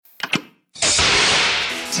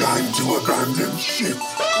Time to abandon ship.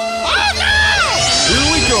 Oh no! Here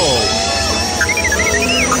we go!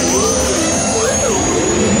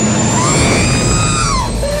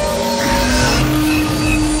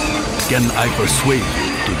 Can I persuade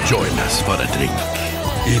you to join us for a drink?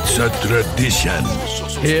 It's a tradition.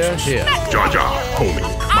 Here, here. Jar Jar, homie,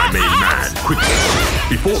 my main man, quickly.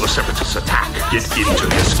 Before the Separatists attack, get into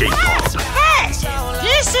the escape pod. Hey!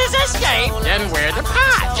 This is escape, then we're the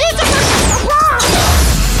pod.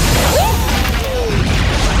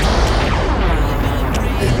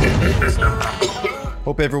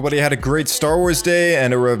 Hope everybody had a great Star Wars Day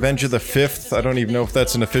and a Revenge of the 5th. I don't even know if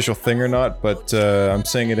that's an official thing or not, but I'm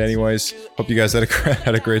saying it anyways. Hope you guys had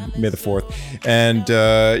a great May the 4th. And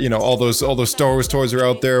all those Star Wars toys are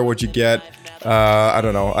out there. What'd you get? I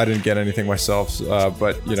don't know. I didn't get anything myself,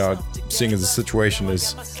 but seeing as the situation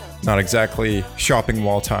is not exactly shopping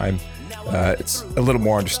mall time, it's a little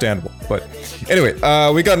more understandable. But anyway,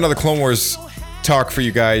 we got another Clone Wars talk for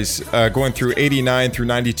you guys, going through 89 through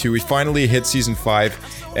 92. We finally hit season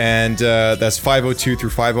 5, and that's 502 through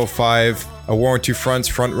 505. A War on Two Fronts,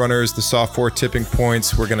 Front Runners, the Soft 4 tipping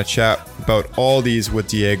points. We're gonna chat about all these with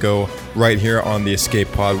Diego right here on the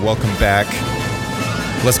Escape Pod. Welcome back.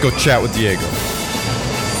 Let's go chat with Diego.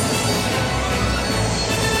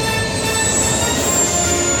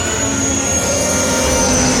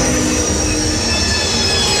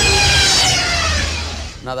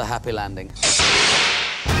 Another happy landing.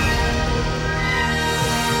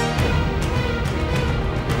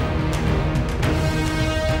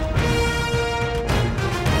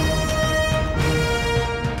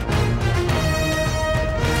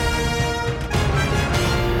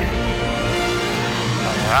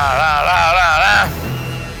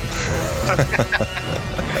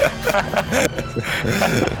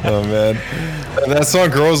 Oh man, that song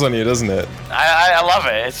grows on you, doesn't it? I love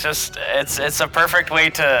it. It's just it's a perfect way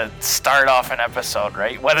to start off an episode,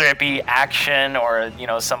 right? Whether it be action or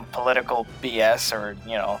some political BS or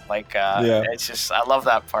it's just I love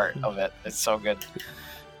that part of it. It's so good.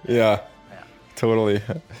 Yeah. Totally.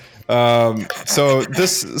 So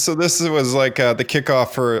this was like the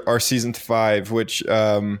kickoff for our season 5, which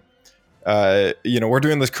we're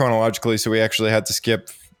doing this chronologically, so we actually had to skip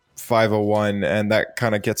 501, and that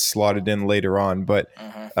kind of gets slotted in later on. But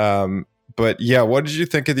yeah, what did you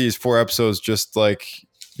think of these 4 episodes? Just like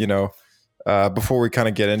before we kind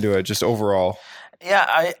of get into it, just overall.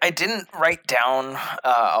 Yeah, I didn't write down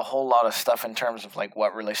a whole lot of stuff in terms of like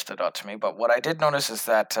what really stood out to me, but what I did notice is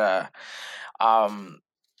that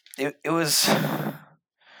it was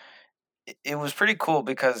pretty cool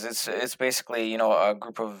because it's basically a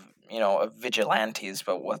group of of vigilantes,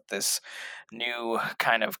 but what this new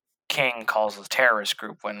kind of king calls a terrorist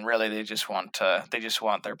group, when really they just want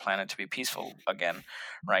their planet to be peaceful again,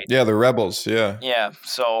 right? Yeah, the rebels. Yeah. Yeah.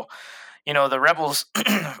 So the rebels,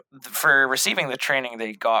 for receiving the training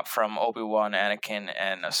they got from Obi-Wan, Anakin,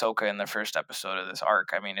 and Ahsoka in the first episode of this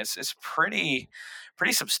arc, I mean, it's pretty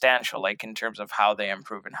substantial, like in terms of how they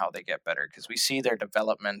improve and how they get better, because we see their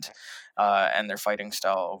development and their fighting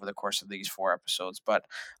style over the course of these 4 episodes. But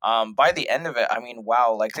by the end of it, I mean,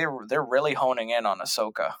 wow, like they're really honing in on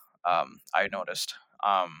Ahsoka. I noticed,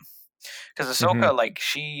 because Ahsoka, like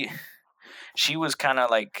she was kind of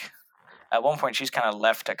like, at one point she's kind of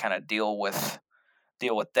left to kind of deal with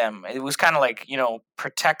them. It was kind of like,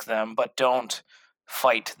 protect them, but don't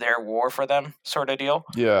fight their war for them, sort of deal.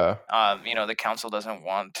 Yeah. The council doesn't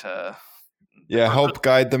want to. Yeah, help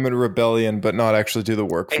guide them in rebellion, but not actually do the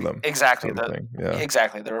work for them. Exactly. Yeah.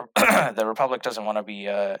 Exactly. The Republic doesn't want to be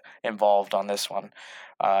involved on this one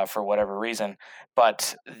for whatever reason.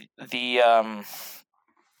 But it's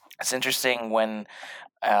interesting when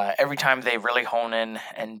every time they really hone in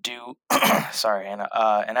and do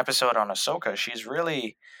an episode on Ahsoka, she's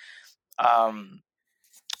really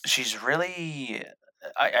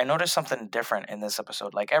I noticed something different in this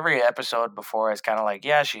episode. Like every episode before, it's kind of like,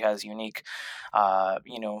 yeah, she has unique,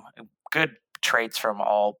 good traits from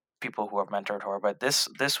all people who have mentored her. But this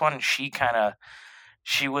one, she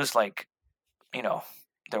was like,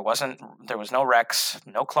 there was no Rex,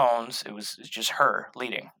 no clones. It was just her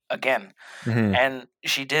leading again, and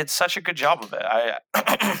she did such a good job of it.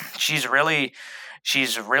 She's really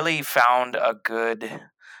found a good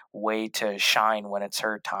way to shine when it's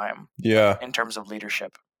her time. Yeah. In terms of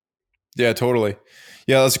leadership. Yeah, totally.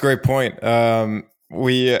 Yeah, that's a great point.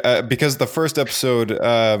 We because the first episode,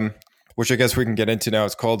 which I guess we can get into now,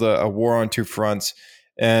 it's called A War on Two Fronts.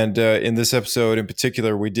 And in this episode in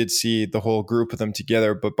particular, we did see the whole group of them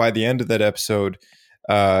together. But by the end of that episode,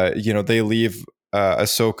 they leave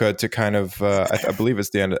Ahsoka to kind of, I believe it's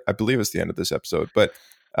the end. I believe it's the end of this episode. But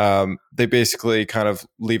they basically kind of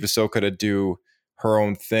leave Ahsoka to do her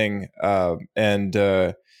own thing, and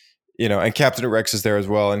Captain Rex is there as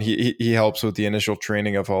well, and he helps with the initial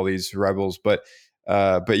training of all these rebels. But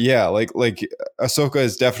yeah, like Ahsoka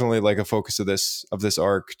is definitely like a focus of this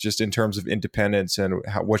arc, just in terms of independence and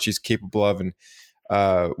what she's capable of, and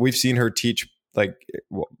we've seen her teach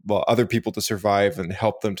other people to survive and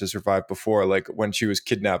help them to survive before, like when she was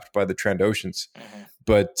kidnapped by the Trandoshans. Mm-hmm.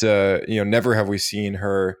 But never have we seen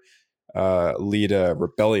her lead a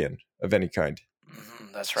rebellion of any kind.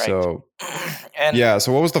 That's right. So, and yeah.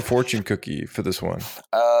 So, what was the fortune cookie for this one?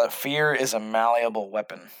 Fear is a malleable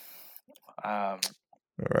weapon. All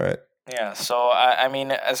right. Yeah. So, I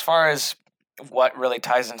mean, as far as what really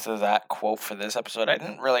ties into that quote for this episode, I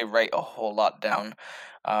didn't really write a whole lot down,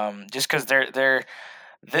 just because this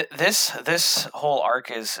whole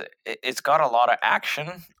arc it's got a lot of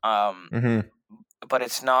action, but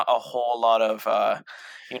it's not a whole lot of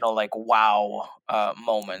wow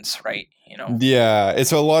moments, right? Yeah,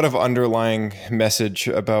 it's a lot of underlying message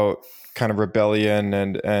about kind of rebellion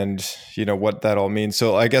and what that all means.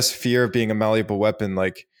 So I guess fear of being a malleable weapon,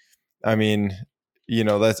 like, I mean,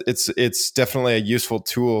 that's it's definitely a useful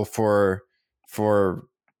tool for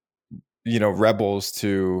rebels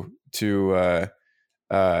to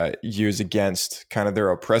use against kind of their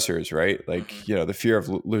oppressors, right? Like, the fear of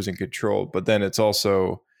losing control. But then it's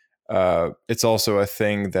also a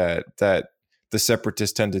thing that the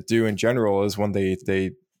separatists tend to do in general, is when they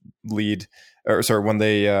when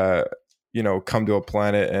they come to a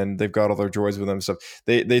planet and they've got all their droids with them and stuff,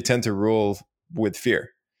 they tend to rule with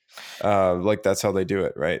fear. Like, that's how they do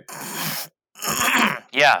it, right?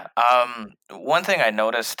 Yeah. One thing I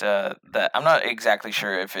noticed that I'm not exactly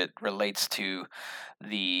sure if it relates to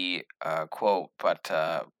the quote, but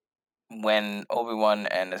when Obi-Wan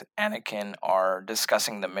and Anakin are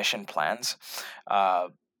discussing the mission plans,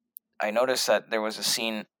 I noticed that there was a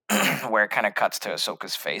scene where it kind of cuts to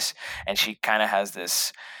Ahsoka's face, and she kind of has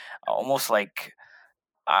this almost like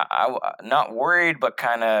I not worried, but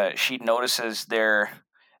kind of she notices the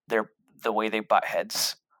way they butt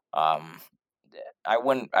heads. I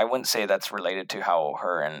wouldn't say that's related to how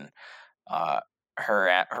her and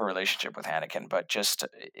her relationship with Anakin, but just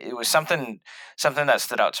it was something that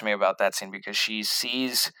stood out to me about that scene, because she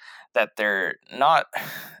sees that they're not.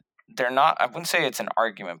 I wouldn't say it's an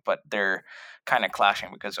argument, but they're kind of clashing,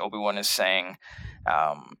 because Obi-Wan is saying,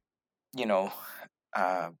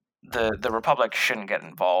 the Republic shouldn't get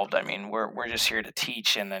involved. I mean, we're just here to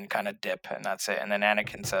teach and then kind of dip, and that's it. And then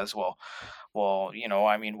Anakin says, well,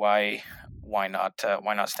 I mean, why not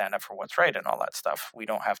stand up for what's right and all that stuff? We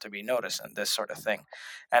don't have to be noticed and this sort of thing.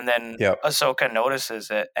 And then Ahsoka notices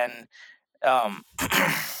it, and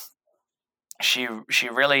she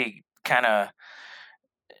really kind of,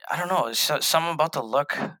 I don't know, something about the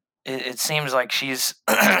look. It seems like she's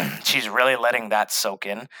she's really letting that soak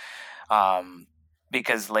in,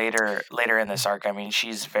 because later in this arc, I mean,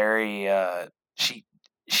 she's very she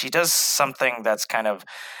does something that's kind of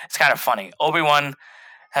funny. Obi-Wan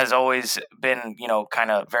has always been, kind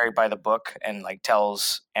of very by the book, and like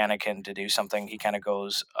tells Anakin to do something, he kind of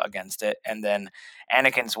goes against it. And then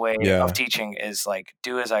Anakin's way of teaching is like,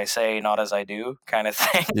 do as I say, not as I do, kind of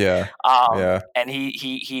thing. And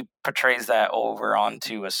he portrays that over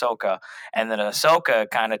onto Ahsoka, and then Ahsoka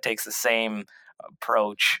kind of takes the same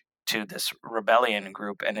approach to this rebellion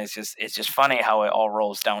group, and it's just funny how it all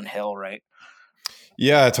rolls downhill, right?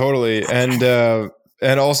 Yeah, totally. And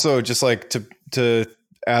also, just like to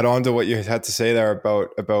add on to what you had to say there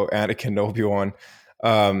about Anakin and Obi-Wan,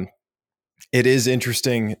 it is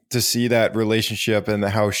interesting to see that relationship and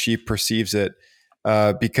how she perceives it,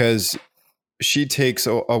 because she takes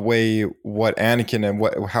away what Anakin and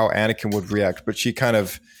how Anakin would react, but she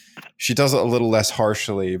does it a little less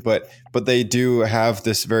harshly, but they do have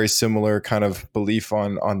this very similar kind of belief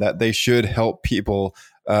on that they should help people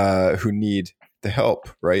who need the help,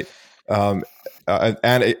 right? And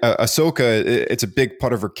Ahsoka, it's a big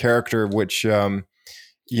part of her character, which to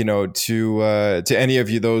any of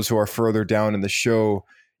you, those who are further down in the show,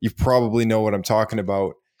 you probably know what I'm talking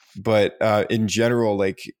about. But in general,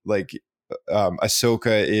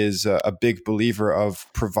 Ahsoka is a big believer of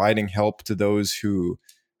providing help to those who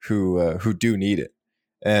do need it,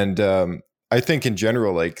 and I think in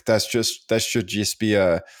general, like that should just be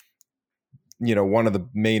one of the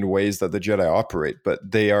main ways that the Jedi operate.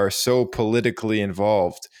 But they are so politically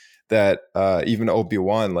involved that even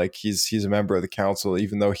Obi-Wan, like he's a member of the council,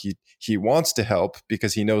 even though he wants to help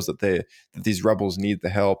because he knows that these rebels need the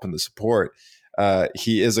help and the support.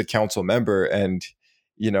 He is a council member, and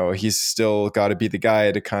he's still got to be the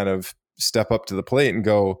guy to kind of step up to the plate and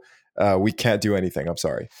go, we can't do anything. I'm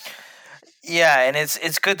sorry. Yeah, and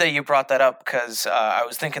it's good that you brought that up because I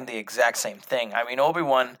was thinking the exact same thing. I mean,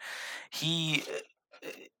 Obi-Wan, he,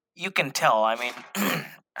 you can tell. I mean,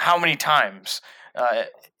 how many times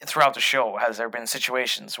throughout the show has there been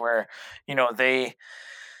situations where they,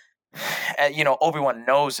 Obi-Wan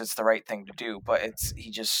knows it's the right thing to do, but he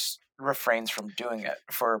just refrains from doing it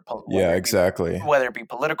for exactly, whether it be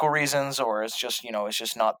political reasons or it's just it's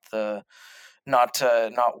just not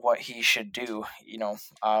what he should do,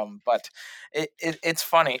 but it's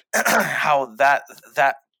funny how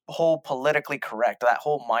that whole politically correct, that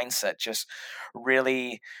whole mindset just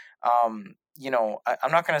really I'm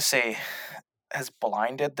not going to say has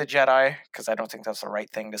blinded the Jedi, because I don't think that's the right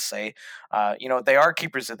thing to say. They are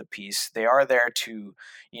keepers of the peace. They are there to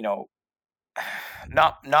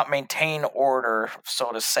not maintain order,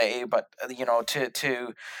 so to say, but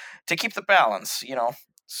to keep the balance,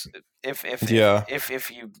 if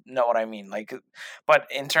you know what I mean. Like, but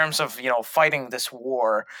in terms of fighting this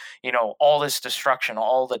war, all this destruction,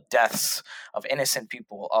 all the deaths of innocent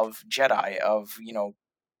people, of Jedi, of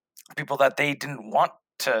people that they didn't want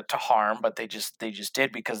to harm, but they just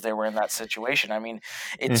did because they were in that situation. I mean,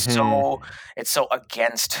 it's so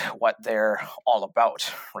against what they're all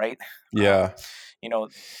about, right? Yeah.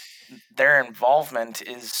 Their involvement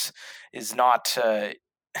is not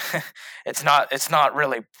it's not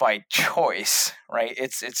really by choice, right?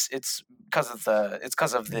 It's because of the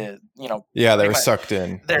yeah, they were sucked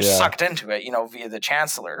in. They're sucked into it, via the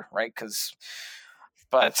Chancellor, right?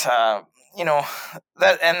 That's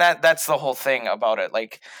the whole thing about it.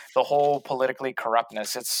 Like, the whole politically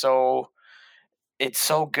corruptness, it's so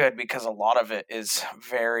good because a lot of it is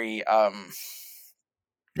very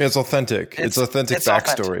it's authentic. It's authentic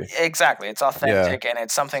backstory. Authentic. Exactly. It's authentic, and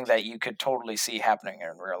it's something that you could totally see happening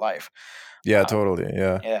in real life. Yeah, totally.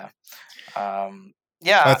 Yeah. Yeah.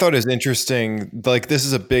 I thought it was interesting. Like, this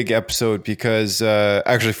is a big episode because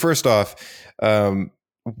actually, first off,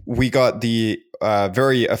 we got the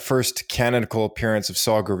very first canonical appearance of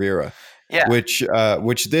Saw Gerrera. Yeah. Which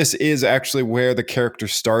this is actually where the character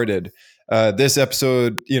started. This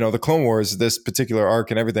episode, the Clone Wars, this particular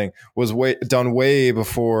arc and everything was done way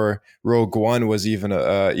before Rogue One was even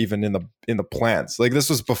in the plans. Like, this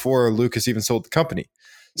was before Lucas even sold the company.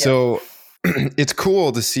 Yeah. So it's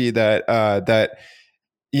cool to see that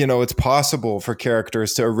it's possible for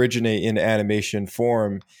characters to originate in animation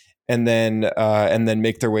form and then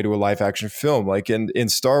make their way to a live action film. Like in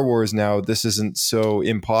Star Wars now, this isn't so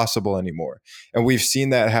impossible anymore. And we've seen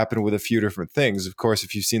that happen with a few different things. Of course,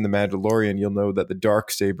 if you've seen The Mandalorian, you'll know that the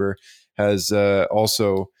Darksaber has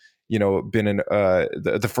also, been in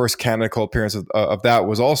the first canonical appearance of that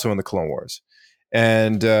was also in the Clone Wars.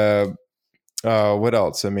 And what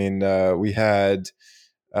else? I mean, we had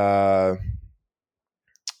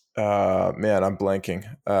man, I'm blanking.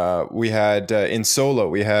 We had in Solo,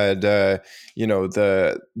 we had the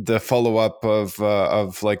follow up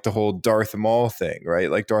of like the whole Darth Maul thing,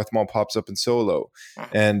 right? Like, Darth Maul pops up in Solo,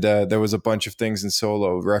 and there was a bunch of things in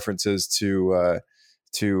Solo, references to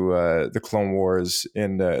the Clone Wars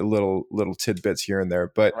in little tidbits here and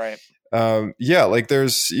there. But right. Like,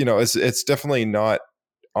 there's it's definitely not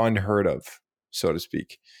unheard of, so to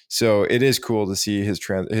speak. So it is cool to see his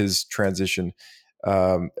transition.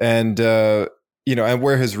 And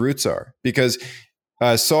where his roots are, because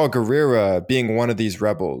Saw Gerrera being one of these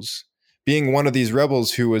rebels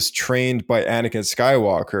who was trained by Anakin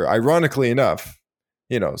Skywalker, ironically enough,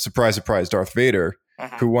 surprise, surprise, Darth Vader,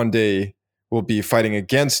 who one day will be fighting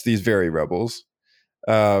against these very rebels.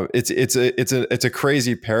 It's a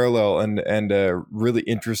crazy parallel and a really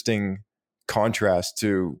interesting contrast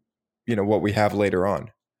to what we have later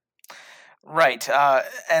on. Right,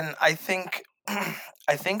 and I think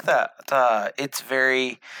that it's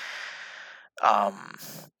very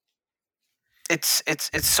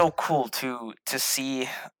it's so cool to see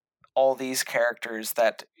all these characters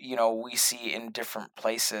that we see in different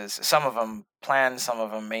places. Some of them planned, some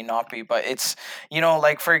of them may not be, but it's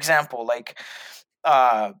like, for example, like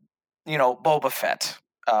Boba Fett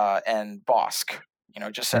and Bosk.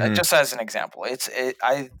 Just as an example,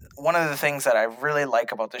 one of the things that I really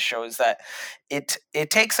like about the show is that it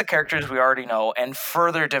takes the characters we already know and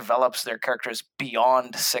further develops their characters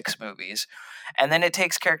beyond 6 movies, and then it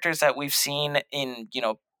takes characters that we've seen in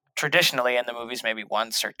traditionally in the movies maybe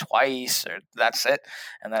once or twice, or that's it,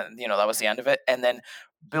 and then that was the end of it, and then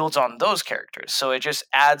builds on those characters. So it just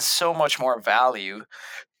adds so much more value.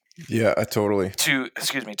 Yeah, totally.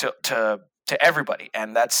 To everybody,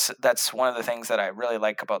 and that's one of the things that I really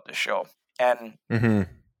like about the show. And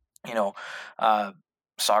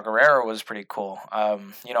Saw Gerrera was pretty cool.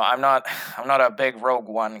 You know, I'm not a big Rogue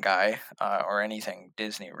One guy or anything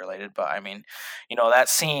Disney related, but I mean, you know, that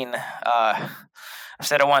scene. I've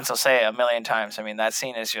said it once, I'll say it a million times. I mean, that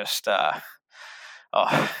scene is just.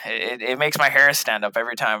 It makes my hair stand up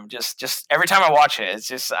every time. Just every time I watch it, it's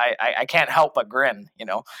just I can't help but grin. You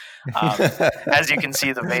know, as you can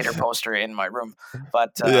see the Vader poster in my room.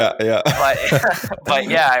 But yeah. but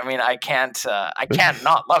yeah, I mean, I can't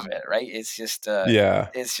not love it, right? It's just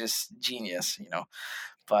it's just genius, you know.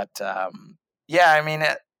 But yeah, I mean,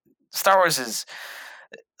 Star Wars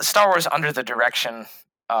under the direction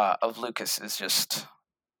of Lucas is just.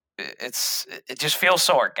 It just feels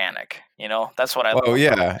so organic, you know. That's what I love. Oh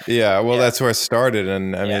yeah. Well, that's where it started,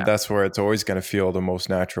 and I mean that's where it's always going to feel the most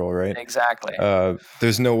natural, right? Exactly.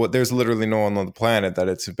 There's literally no one on the planet that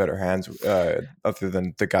it's in better hands other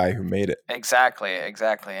than the guy who made it. Exactly.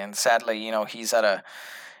 And sadly, you know, he's at a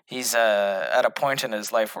point in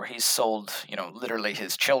his life where he's sold, you know, literally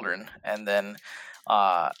his children, and then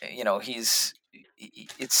you know, it's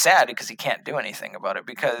sad because he can't do anything about it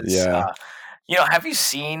because you know, have you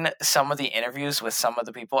seen some of the interviews with some of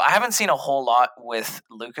the people? I haven't seen a whole lot with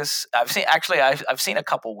Lucas. I've seen a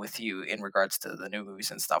couple with you in regards to the new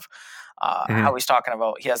movies and stuff. How he's talking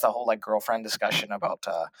about, he has the whole like girlfriend discussion about,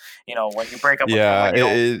 you know, when you break up with someone,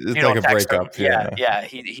 it's like a breakup.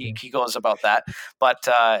 He goes about that. But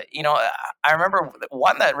you know, I remember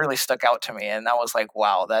one that really stuck out to me, and that was like,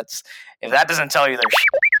 wow, if that doesn't tell you there's,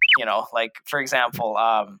 you know, like for example,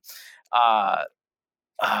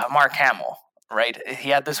 Mark Hamill. Right,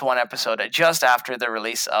 he had this one episode just after the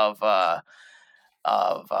release of what's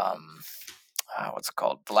it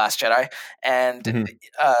called, The Last Jedi, and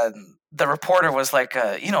the reporter was like,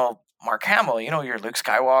 you know, Mark Hamill, you know, you're Luke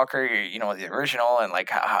Skywalker, you're, you know, the original, and like,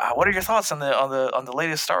 what are your thoughts on the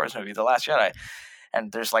latest Star Wars movie, The Last Jedi?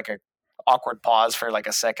 And there's like a awkward pause for like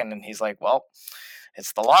a second, and he's like, well,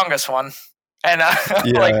 it's the longest one. And that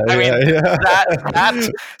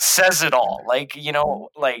says it all. Like, you know,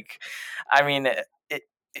 like, I mean,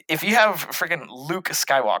 if you have freaking Luke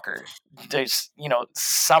Skywalker, there's, you know,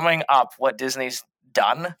 summing up what Disney's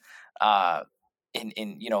done in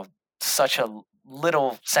you know, such a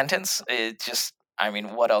little sentence, it just, I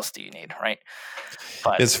mean, what else do you need, right?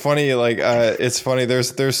 But it's funny, like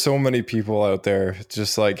there's so many people out there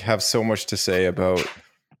just like have so much to say about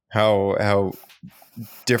how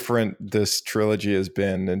different this trilogy has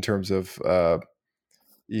been in terms of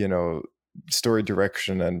you know, story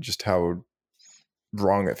direction and just how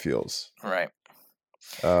wrong it feels, right?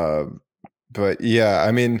 But yeah,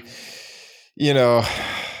 I mean, you know,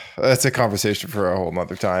 that's a conversation for a whole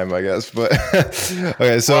nother time, I guess. But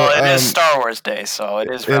okay, so well, it is Star Wars Day, so it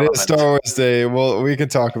is relevant. It is Star Wars Day. Well, we can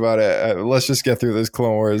talk about it. Let's just get through this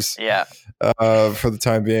Clone Wars. Yeah. For the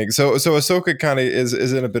time being. So Ahsoka kind of is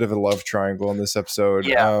in a bit of a love triangle in this episode.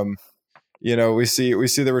 Yeah. You know, we see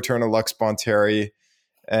the return of Lux Bonteri,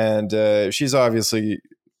 and she's obviously,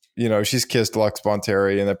 you know, she's kissed Lux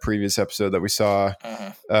Bonteri in the previous episode that we saw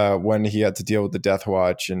when he had to deal with the Death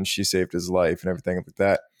Watch, and she saved his life and everything like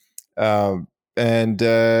that.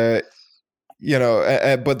 You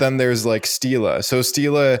know, but then there's like Steela. So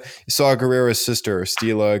Steela, Saw Gerrera's sister,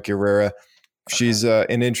 Steela Gerrera. She's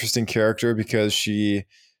an interesting character because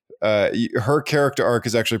her character arc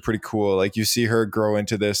is actually pretty cool. Like you see her grow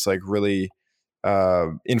into this like really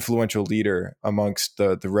influential leader amongst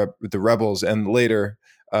the rebels, and later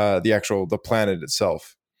the planet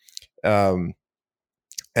itself.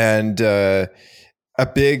 A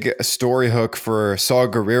big story hook for Saw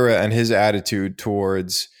Gerrera and his attitude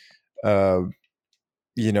towards, you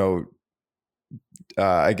know,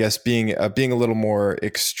 I guess being a little more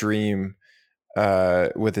extreme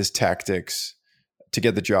with his tactics to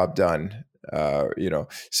get the job done. You know,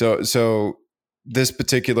 so this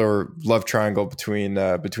particular love triangle between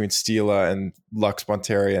Steela and Lux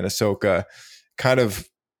Bonteri and Ahsoka kind of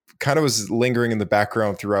was lingering in the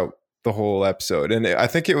background throughout the whole episode, and I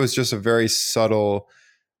think it was just a very subtle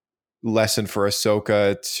lesson for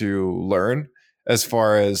Ahsoka to learn as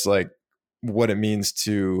far as like what it means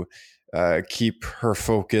to keep her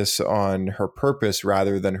focus on her purpose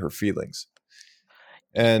rather than her feelings.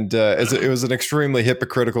 And it was an extremely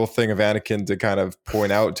hypocritical thing of Anakin to kind of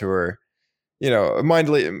point out to her. You know,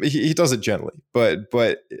 mindly, he does it gently, but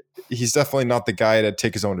he's definitely not the guy to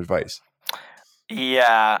take his own advice.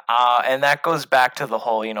 Yeah, and that goes back to the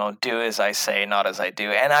whole, you know, do as I say, not as I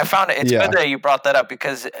do. And I found it's good that you brought that up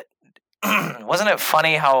because wasn't it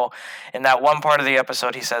funny how in that one part of the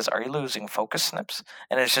episode he says, "Are you losing focus, Snips?"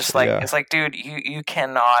 And it's just like it's like, dude, you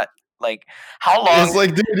cannot Like, how long? It's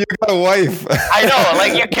like, dude, you got a wife. I know,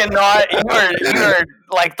 like, you cannot. You're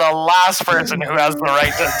like the last person who has the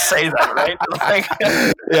right to say that, right? Like,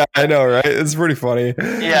 yeah, I know, right? It's pretty funny.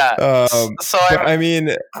 Yeah. So I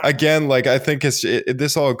mean, again, like, I think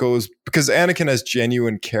this all goes because Anakin has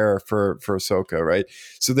genuine care for Ahsoka, right?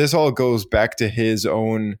 So this all goes back to his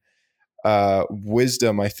own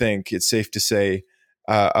wisdom. I think it's safe to say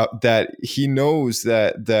that he knows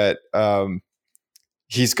that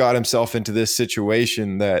he's got himself into this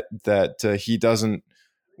situation that he doesn't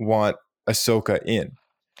want Ahsoka in.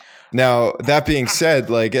 Now, that being said,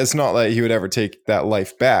 like, it's not like he would ever take that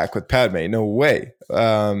life back with Padme. No way.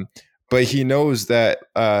 But he knows that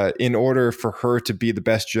in order for her to be the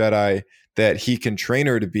best Jedi that he can train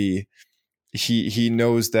her to be, he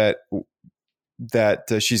knows that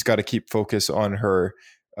she's got to keep focus on her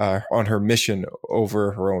mission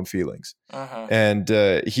over her own feelings. And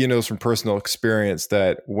he knows from personal experience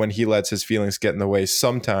that when he lets his feelings get in the way,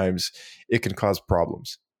 sometimes it can cause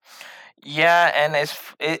problems. Yeah, and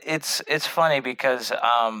it's funny because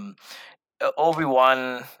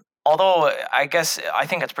Obi-Wan, although I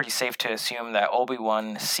think it's pretty safe to assume that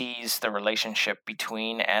Obi-Wan sees the relationship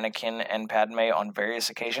between Anakin and Padme on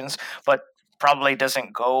various occasions, but probably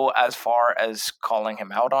doesn't go as far as calling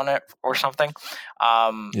him out on it or something.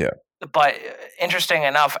 Yeah. But interesting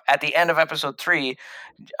enough, at the end of episode 3,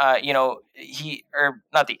 not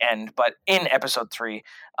the end, but in episode 3,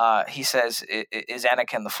 he says, "Is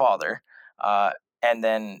Anakin the father?" And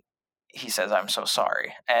then he says, "I'm so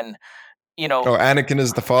sorry." And Anakin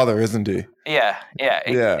is the father, isn't he? Yeah,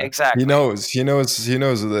 exactly. He knows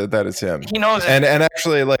that it's him. He knows it. And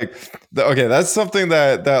actually, like, that's something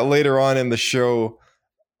that later on in the show,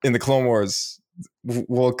 in the Clone Wars,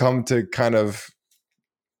 we'll come to kind of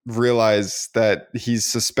realize that he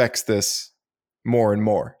suspects this more and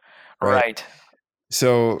more. Right.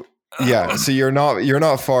 So yeah, so you're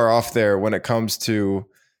not far off there when it comes to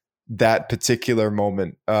that particular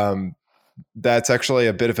moment. That's actually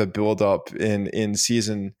a bit of a build up in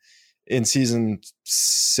season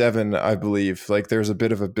 7, I believe. Like, there's a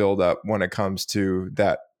bit of a build up when it comes to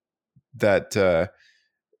that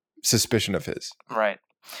suspicion of his. Right.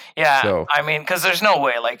 Yeah. So, I mean, because there's no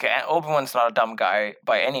way, like, Obi-Wan's not a dumb guy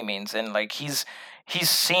by any means, and like he's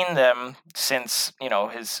seen them since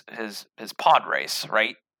his pod race,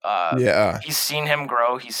 right? He's seen him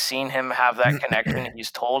grow. He's seen him have that connection.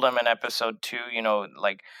 He's told him in episode 2,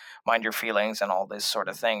 like, mind your feelings and all this sort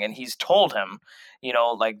of thing. And he's told him,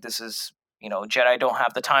 like, this is, Jedi don't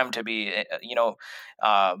have the time to be,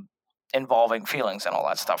 involving feelings and all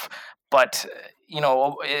that stuff. But,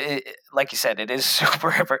 like you said, it is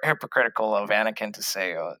super hypocritical of Anakin to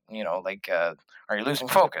say, are you losing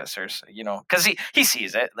focus? Or, because he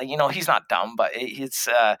sees it, like, he's not dumb, but it's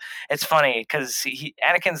funny because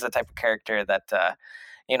Anakin's the type of character that,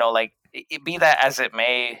 be that as it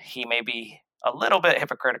may, he may be a little bit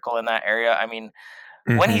hypocritical in that area. I mean,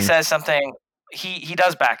 when he says something, he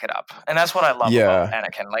does back it up, and that's what I love about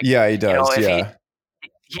Anakin. Like, yeah, he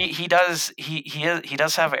does. He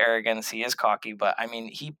does have arrogance. He is cocky, but I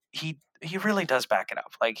mean, he really does back it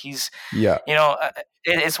up. Like, it's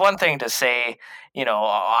one thing to say,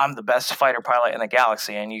 I'm the best fighter pilot in the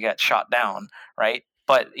galaxy, and you get shot down, right?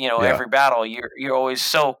 But every battle, you're always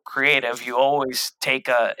so creative. You always take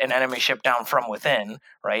an enemy ship down from within,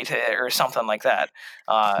 right, or something like that.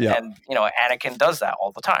 And Anakin does that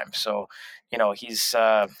all the time. So he's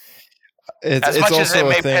as much as it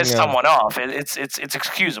may piss someone off, it's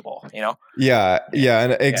excusable. Yeah,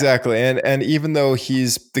 and exactly. And even though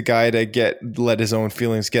he's the guy to let his own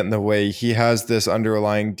feelings get in the way, he has this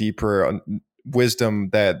underlying deeper wisdom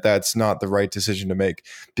that's not the right decision to make,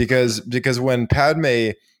 because when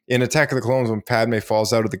Padme in Attack of the Clones, when Padme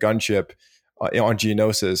falls out of the gunship on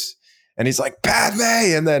Geonosis, and he's like, Padme,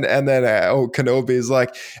 and then Kenobi is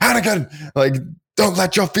like, Anakin, like, don't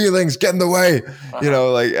let your feelings get in the way,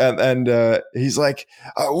 and he's like,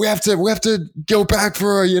 we have to go back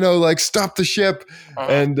for her, like, stop the ship,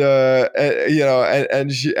 and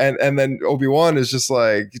then Obi-Wan is just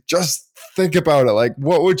like, just think about it, like,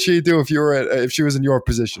 what would she do if she was in your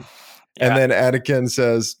position? And then Anakin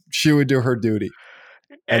says she would do her duty,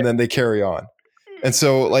 and then they carry on. And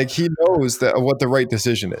so, like, he knows that what the right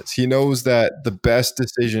decision is. He knows that the best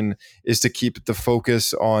decision is to keep the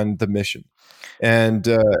focus on the mission. And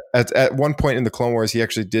at one point in the Clone Wars, he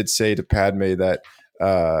actually did say to Padme that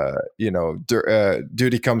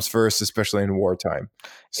duty comes first, especially in wartime.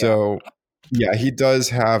 So yeah, he does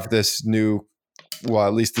have this new, well,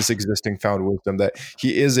 at least this existing found wisdom that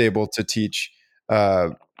he is able to teach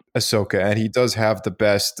Ahsoka, and he does have the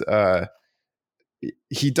best.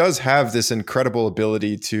 He does have this incredible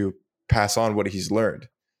ability to pass on what he's learned.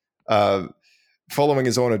 Following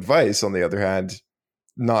his own advice, on the other hand,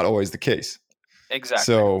 not always the case. Exactly.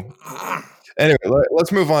 So anyway,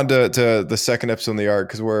 let's move on to the second episode in the arc,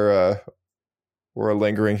 because we're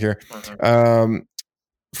lingering here.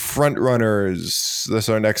 Front Runners. This is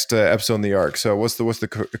our next episode in the arc. So what's the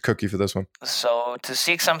cookie for this one? So to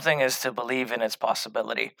seek something is to believe in its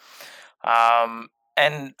possibility.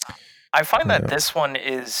 And I find that this one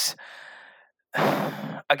is,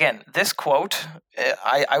 again, this quote,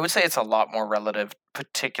 I would say it's a lot more relative,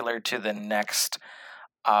 particular to the next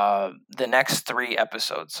 3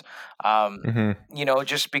 episodes.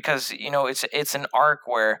 Just because, it's an arc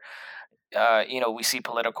where, we see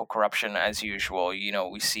political corruption as usual.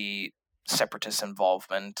 We see separatist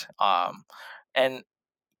involvement, and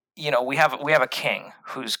we have a king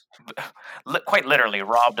who's quite literally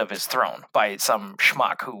robbed of his throne by some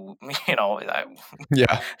schmuck who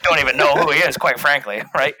don't even know who he is, quite frankly,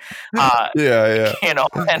 right?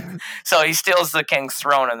 And so he steals the king's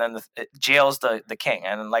throne and then jails the king,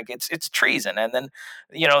 and like it's treason. And then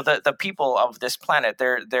the people of this planet,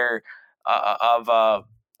 they're of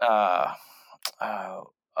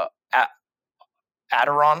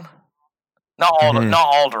Aderon. Not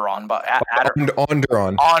Alderaan, but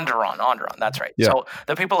Onderon. That's right. Yeah. So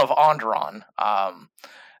the people of Onderon,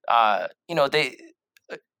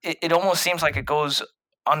 it almost seems like it goes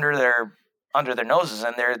under their noses,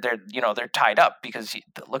 and they're tied up because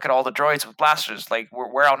look at all the droids with blasters. Like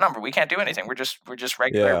we're outnumbered. We can't do anything. We're just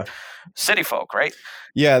regular city folk, right?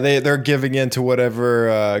 Yeah, they're giving in to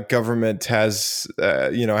whatever government has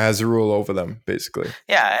a rule over them, basically.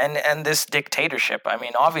 Yeah, and this dictatorship. I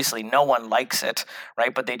mean, obviously, no one likes it,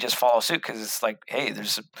 right? But they just follow suit because it's like, hey,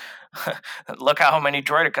 look how many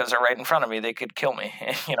droidicas are right in front of me. They could kill me,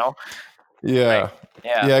 Yeah. Right?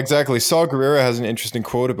 Yeah, exactly. Saw Gerrera has an interesting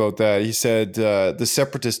quote about that. He said, the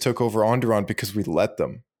separatists took over Onderon because we let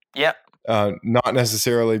them. Yeah. Not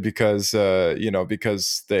necessarily because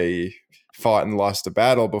they fought and lost a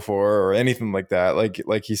battle before or anything like that.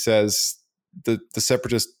 Like he says, the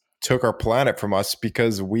separatists took our planet from us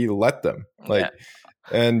because we let them. It's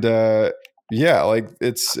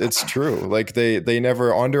true. Like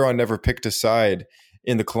Onderon never picked a side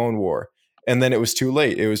in the Clone War. And then it was too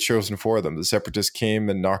late. It was chosen for them. The separatists came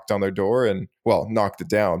and knocked on their door and, knocked it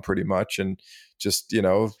down pretty much, and just,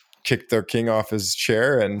 kicked their king off his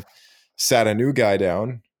chair and sat a new guy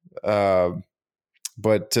down.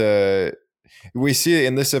 But we see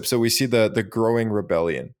in this episode, we see the growing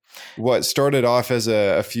rebellion. What started off as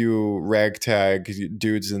a few ragtag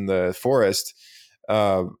dudes in the forest,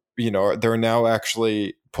 they're now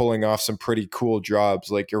actually pulling off some pretty cool jobs,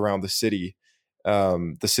 like around the city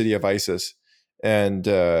of Isis, and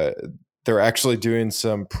they're actually doing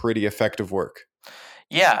some pretty effective work.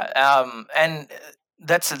 Yeah, and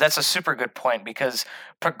that's a super good point, because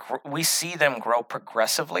we see them grow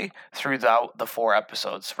progressively throughout the 4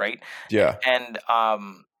 episodes, right? Yeah, and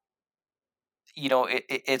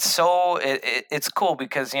it's cool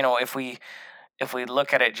because if we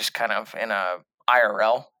look at it just kind of in a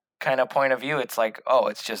IRL kind of point of view, it's like, oh,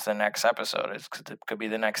 it's just the next episode. It could be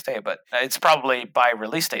the next day, but it's probably by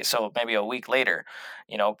release date, so maybe a week later,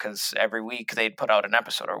 because every week they'd put out an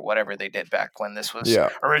episode or whatever they did back when this was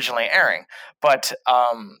originally airing. But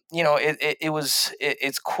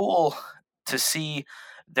it's cool to see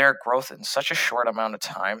their growth in such a short amount of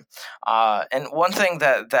time. And one thing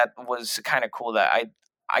that was kind of cool that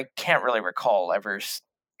I can't really recall ever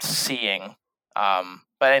seeing,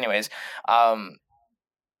 but anyways,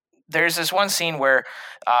 there's this one scene where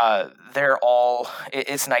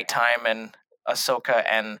it's nighttime, and Ahsoka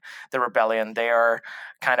and the rebellion, they are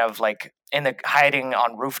kind of like hiding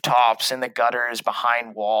on rooftops, in the gutters,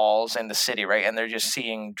 behind walls in the city, right? And they're just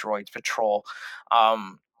seeing droids patrol.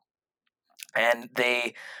 And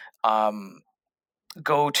they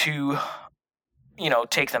go to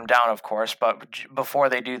take them down, of course. But before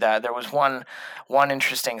they do that, there was one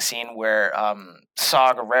interesting scene where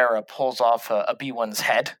Saw Gerrera pulls off a B1's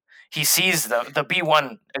head. He sees the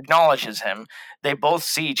B1 acknowledges him. They both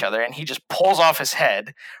see each other, and he just pulls off his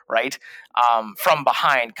head, right, from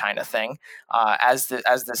behind, kind of thing. As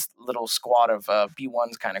this little squad of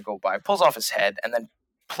B1s kind of go by, pulls off his head, and then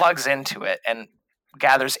plugs into it and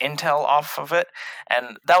gathers intel off of it,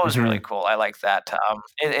 and that was really cool. I like that.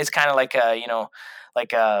 It's kind of like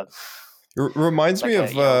a reminds me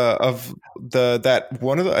of that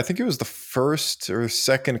one of the, I think it was the first or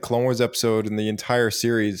second Clone Wars episode in the entire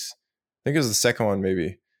series. I think it was the second one,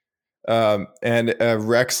 maybe. And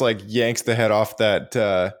Rex yanks the head off that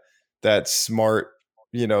smart,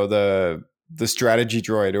 the strategy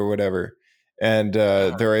droid or whatever, and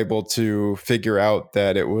they're able to figure out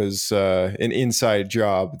that it was an inside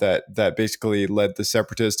job that basically led the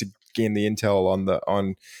Separatists to gain the intel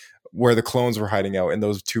on where the clones were hiding out in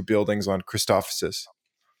those 2 buildings on Christophsis.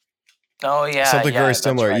 Oh yeah, Something very that's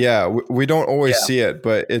similar. right. Yeah, we don't always see it,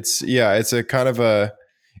 but it's a kind of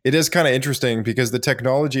it is kind of interesting because the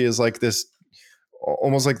technology is like this,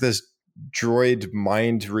 almost like this droid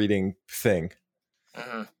mind reading thing.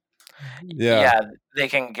 Mhm. Yeah. Yeah, they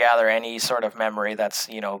can gather any sort of memory that's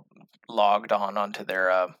logged onto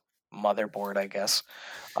their motherboard, I guess.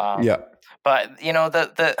 Yeah. But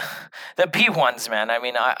the B1s, man. I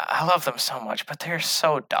mean, I love them so much, but they're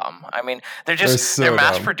so dumb. I mean, they're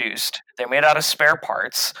mass produced. They're made out of spare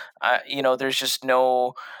parts. There's just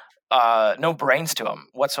no brains to them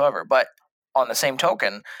whatsoever. But on the same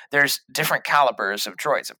token, there's different calibers of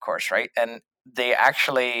droids, of course, right? And they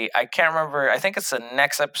actually, I can't remember. I think it's the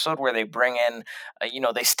next episode where they bring in,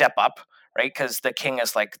 they step up, right? Because the king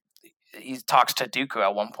is like, he talks to Dooku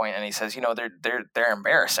at one point and he says, they're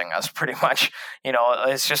embarrassing us pretty much.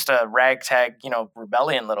 It's just a ragtag,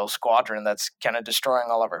 rebellion little squadron that's kind of destroying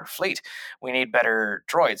all of our fleet. We need better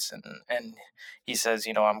droids. And he says,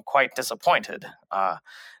 I'm quite disappointed.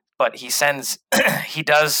 But he sends, he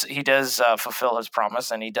does fulfill his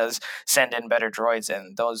promise, and he does send in better droids,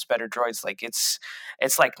 and those better droids, like it's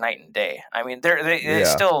like night and day. I mean, they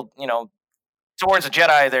still, towards a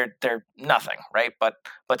Jedi, they're nothing, right? But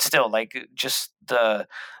still, like just the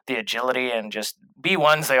agility and just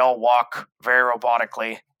B1s, they all walk very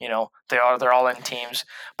robotically. They're all in teams.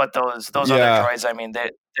 But those other droids, I mean,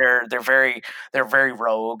 they're very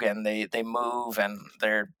rogue, and they move, and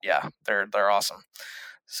they're awesome.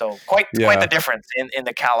 So quite the difference in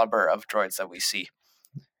the caliber of droids that we see.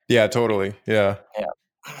 Yeah, totally. Yeah.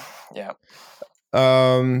 Yeah.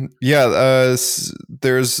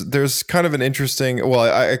 There's kind of an interesting, well,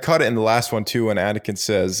 I caught it in the last one too when Anakin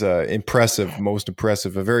says impressive, most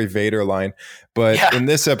impressive, a very Vader line. But in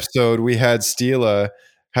this episode, we had Steela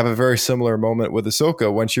have a very similar moment with Ahsoka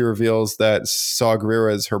when she reveals that Saw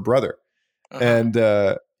Gerrera is her brother. And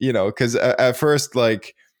because at first,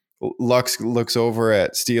 like, Lux looks over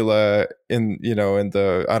at Steela in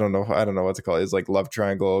the I don't know what to call it. It's like love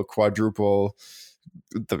triangle, quadruple,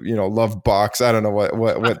 love box. I don't know what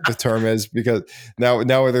the term is, because now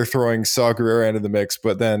they're throwing Saw Gerrera into the mix,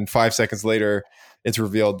 but then 5 seconds later it's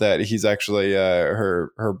revealed that he's actually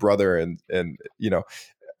her brother, and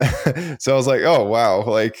so I was like, oh wow,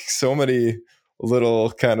 like so many little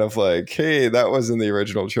kind of like, hey, that was in the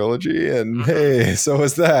original trilogy, and hey, so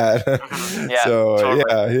was that. So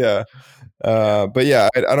totally. But yeah,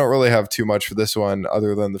 I don't really have too much for this one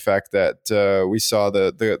other than the fact that we saw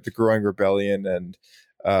the growing rebellion,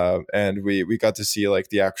 and we got to see like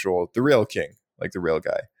the real king, like the real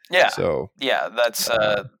guy. Yeah. So that's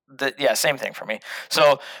same thing for me.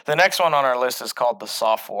 So the next one on our list is called the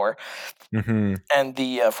Soft War, and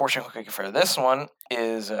the fortune cookie for this one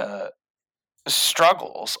is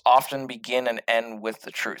struggles often begin and end with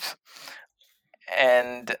the truth.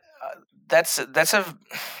 And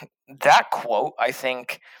that quote, I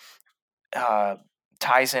think,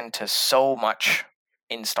 ties into so much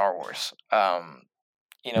in Star Wars.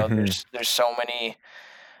 There's so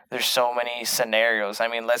many scenarios. I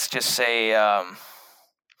mean, let's just say,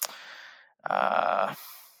 what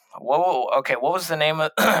was the name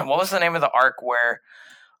of the arc where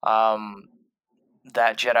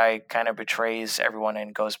that Jedi kind of betrays everyone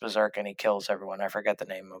and goes berserk and he kills everyone? I forget the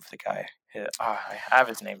name of the guy. I have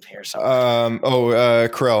his name here. So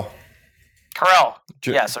Krell.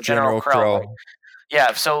 So General Krell.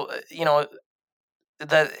 So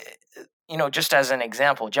just as an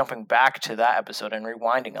example, jumping back to that episode and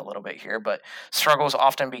rewinding a little bit here, but struggles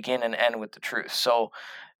often begin and end with the truth. So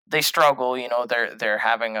they struggle, they're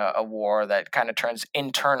having a war that kind of turns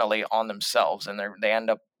internally on themselves, and they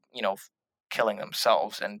end up, killing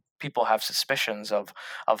themselves, and people have suspicions of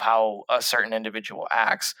how a certain individual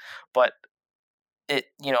acts, but it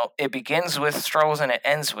begins with struggles and it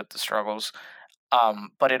ends with the struggles,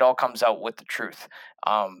 but it all comes out with the truth.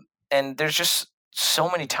 And there's just so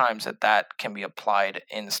many times that can be applied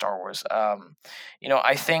in Star Wars. I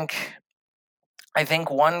think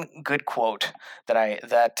one good quote that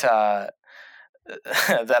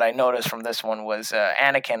I noticed from this one was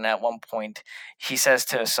Anakin at one point, he says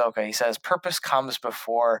to Ahsoka, he says, purpose comes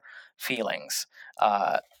before feelings.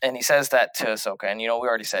 And he says that to Ahsoka. And, we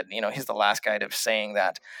already said, he's the last guy to saying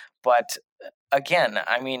that. But again,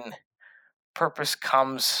 I mean, purpose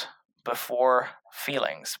comes before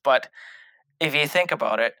feelings. But if you think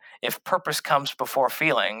about it, if purpose comes before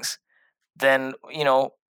feelings, then,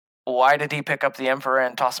 why did he pick up the Emperor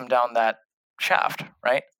and toss him down that shaft,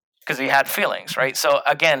 right? because he had feelings, right? So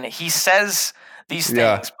again, he says these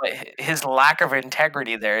Yeah. things, but his lack of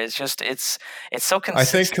integrity there is just it's so I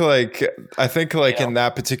consistent. think like Yeah. in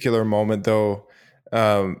that particular moment though,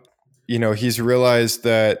 he's realized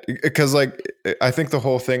that, because like I think the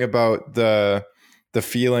whole thing about the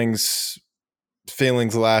feelings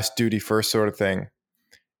last, duty first sort of thing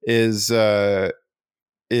is a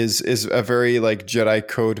very like Jedi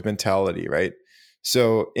code mentality, right?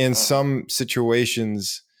 So in some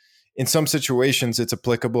situations it's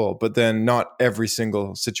applicable, but then not every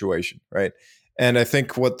single situation, right? And I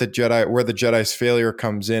think where the Jedi's failure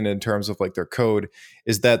comes in terms of like their code,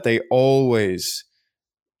 is that they always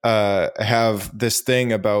have this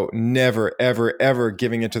thing about never, ever, ever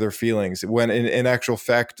giving into their feelings, when in actual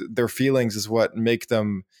fact, their feelings is what make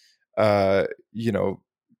them, uh, you know,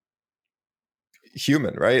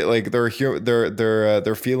 human, right? Like their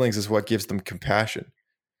feelings is what gives them compassion.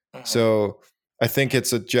 So I think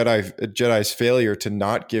it's a Jedi's failure to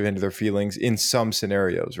not give into their feelings in some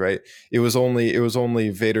scenarios, right? It was only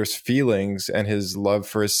Vader's feelings and his love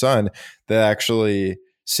for his son that actually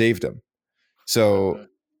saved him. So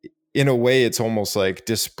in a way, it's almost like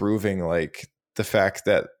disproving like the fact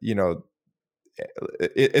that,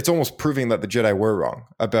 it's almost proving that the Jedi were wrong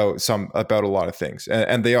about a lot of things,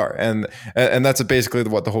 and they are, and that's basically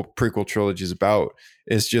what the whole prequel trilogy is about.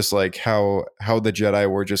 Is just like how the Jedi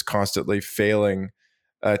were just constantly failing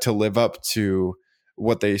to live up to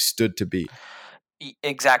what they stood to be.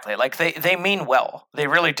 Exactly. Like they mean well. They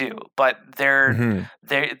really do, but Mm-hmm.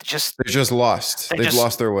 they're just They're just lost. They've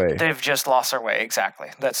lost their way. They've just lost their way. Exactly.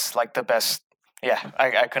 That's like the best. Yeah,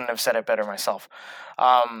 I couldn't have said it better myself.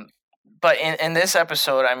 But in this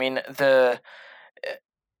episode, I mean,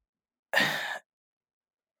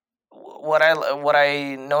 what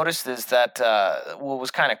I noticed is that what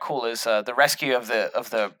was kind of cool is the rescue of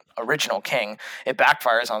the original king. It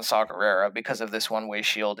backfires on Saw Gerrera because of this one-way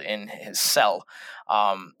shield in his cell,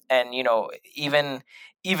 and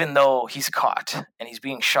even though he's caught and he's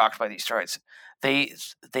being shocked by these droids, they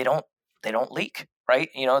don't leak. Right,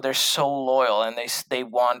 they're so loyal, and they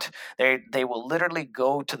will literally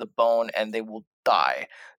go to the bone, and they will die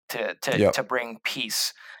to bring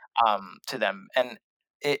peace to them. And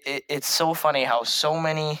it's so funny how so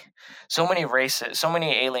many races, so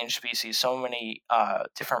many alien species, so many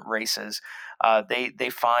different races, they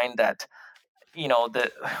find that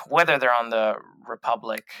whether they're on the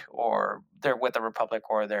Republic, or they're with the Republic,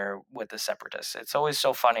 or they're with the Separatists. It's always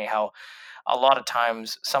so funny how a lot of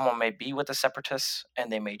times someone may be with the Separatists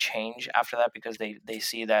and they may change after that, because they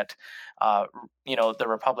see that the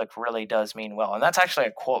Republic really does mean well. And that's actually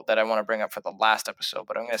a quote that I want to bring up for the last episode,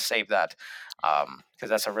 but I'm going to save that because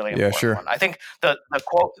that's a really important one. I think the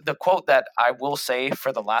quote that I will say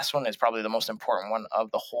for the last one is probably the most important one of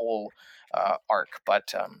the whole arc,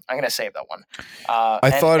 but I'm going to save that one. I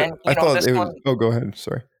thought it was. Oh, go ahead.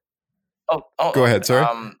 Sorry. Go ahead. Sorry.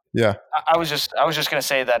 Yeah. I was just going to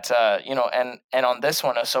say that and on this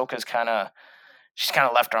one, Ahsoka's she's kind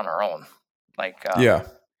of left on her own, like to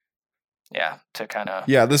kind of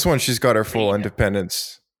this one she's got her full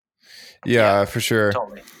independence. Yeah, for sure.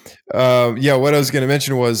 Totally. What I was going to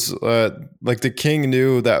mention was like the king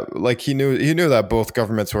knew that, like he knew that both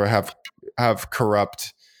governments have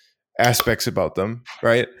corrupt aspects about them,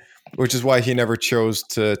 right? Which is why he never chose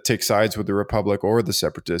to take sides with the Republic or the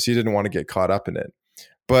Separatists. He didn't want to get caught up in it.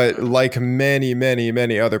 But like many, many,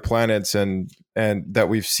 many other planets and that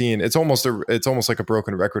we've seen, it's almost like a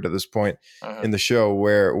broken record at this point in the show,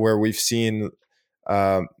 where we've seen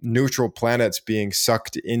neutral planets being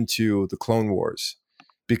sucked into the Clone Wars,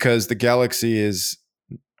 because the galaxy is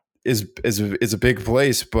a big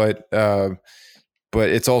place, but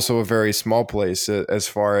it's also a very small place as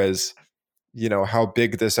far as how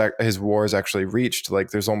big his war has actually reached.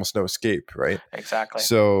 Like there's almost no escape, right? Exactly.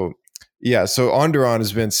 So Onderon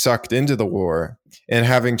has been sucked into the war, and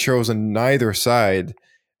having chosen neither side,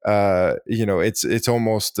 it's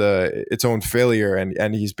almost its own failure,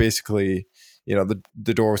 and he's basically,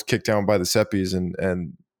 the door was kicked down by the Seppies,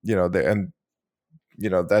 and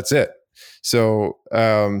that's it. So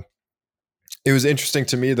it was interesting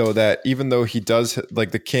to me though that even though he does,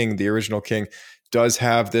 like the original king does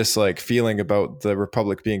have this like feeling about the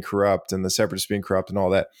Republic being corrupt and the Separatists being corrupt and all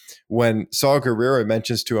that, when Saw Gerrera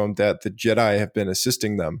mentions to him that the Jedi have been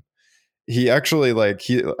assisting them, he actually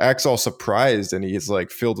he acts all surprised, and he's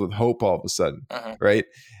like filled with hope all of a sudden, right?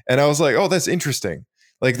 And I was like, oh, that's interesting.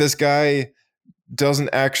 Like this guy doesn't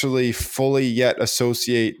actually fully yet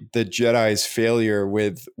associate the Jedi's failure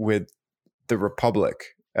with the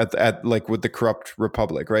Republic at like with the corrupt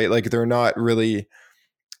Republic, right? Like they're not really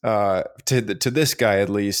to this guy at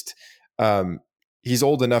least, he's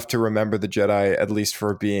old enough to remember the Jedi, at least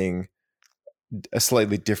for being a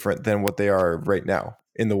slightly different than what they are right now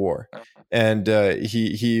in the war. And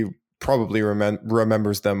he probably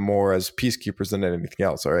remembers them more as peacekeepers than anything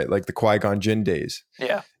else. All right, like the Qui-Gon Jinn days.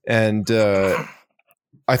 Yeah. And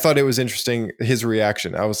I thought it was interesting, his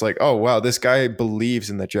reaction. I was like, oh wow, this guy believes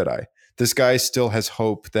in the Jedi. This guy still has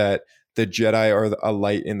hope that the Jedi are a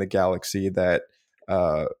light in the galaxy that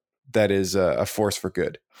is a force for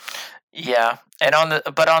good. Yeah, and on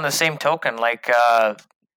the same token, like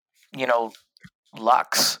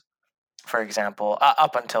Lux, for example,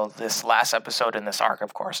 up until this last episode in this arc,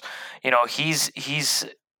 of course, he's he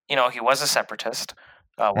was a separatist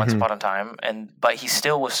once upon a time, but he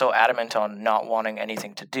still was so adamant on not wanting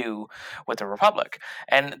anything to do with the Republic.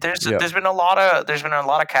 And there's been a lot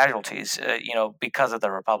of casualties, because of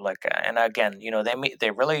the Republic. And again,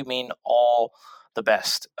 they really mean all the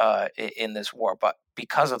best in this war, but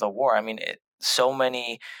because of the war, I mean, so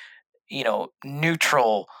many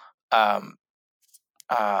neutral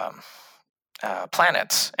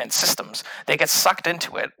planets and systems, they get sucked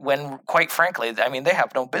into it when, quite frankly, I mean, they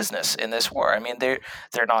have no business in this war. I mean, they're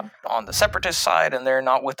not on the separatist side, and they're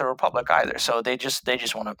not with the Republic either. So they just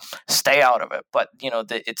want to stay out of it. But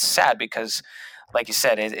it's sad because, like you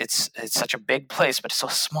said, it's such a big place, but it's so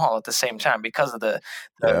small at the same time because of the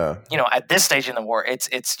at this stage in the war, it's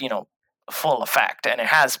full effect, and it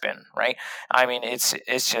has been, right? I mean, it's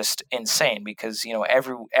just insane because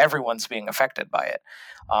everyone's being affected by it,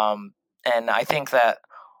 and I think that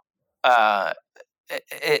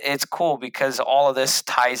it's cool because all of this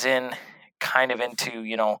ties in kind of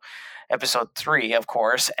into episode 3, of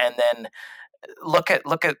course, and then look at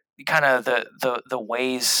kind of the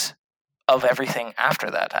ways of everything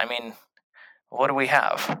after that. I mean, what do we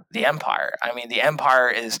have? The Empire. I mean, the Empire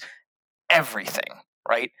is everything,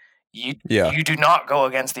 right? You do not go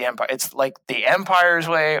against the Empire. It's like the Empire's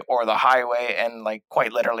way or the highway, and like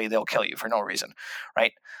quite literally they'll kill you for no reason,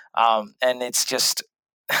 right? And it's just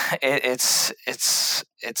it's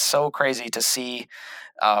so crazy to see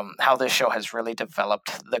how this show has really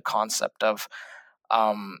developed the concept of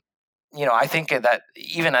I think that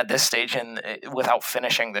even at this stage, and without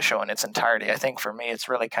finishing the show in its entirety, I think for me it's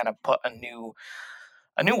really kind of put a new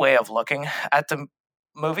way of looking at the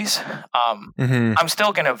movies. I'm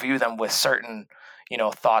still going to view them with certain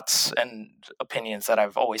thoughts and opinions that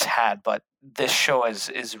I've always had, but this show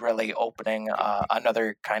is really opening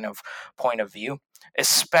another kind of point of view,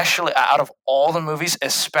 especially out of all the movies,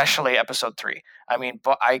 especially episode 3. I mean,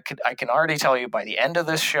 but I can already tell you by the end of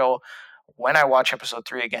this show, when I watch episode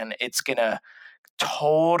 3 again, it's gonna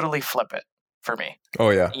totally flip it for me. Oh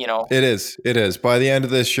yeah, it is. By the end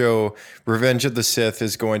of this show, Revenge of the Sith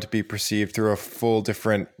is going to be perceived through a full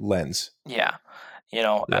different lens. Yeah.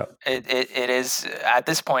 It is, at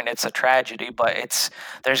this point, it's a tragedy, but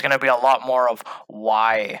there's going to be a lot more of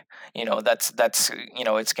why, it's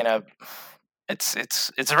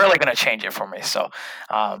really going to change it for me. So,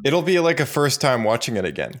 it'll be like a first time watching it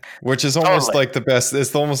again, which is almost like the best.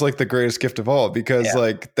 It's almost like the greatest gift of all, because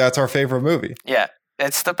that's our favorite movie. Yeah.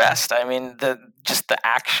 It's the best. I mean, the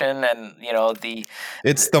action and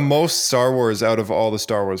it's the most Star Wars out of all the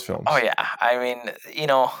Star Wars films. Oh yeah. I mean,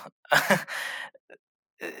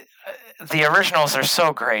 the originals are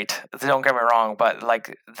so great. Don't get me wrong, but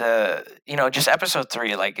like just episode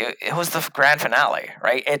 3, like it was the grand finale,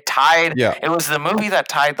 right? It tied. Yeah. It was the movie that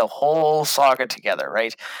tied the whole saga together,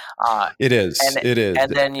 right? It is. And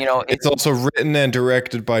then it's also written and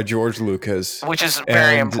directed by George Lucas, which is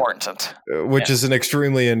very important. Which is an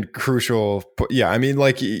extremely and crucial. Yeah, I mean,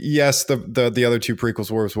 like, yes, the other 2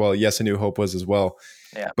 prequels were as well. Yes, A New Hope was as well.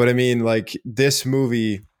 Yeah. But I mean, like, this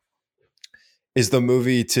movie is the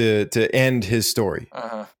movie to end his story.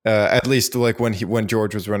 At least like when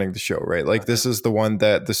George was running the show, right? Like this is the one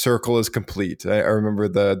that the circle is complete. I remember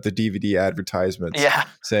the DVD advertisements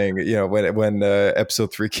saying, when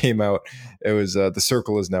episode 3 came out, it was the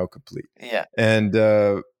circle is now complete. Yeah. And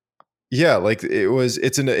like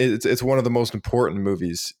it's one of the most important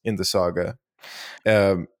movies in the saga.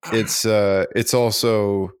 It's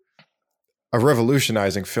also a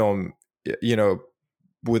revolutionizing film,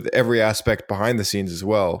 with every aspect behind the scenes as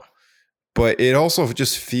well. But it also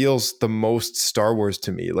just feels the most Star Wars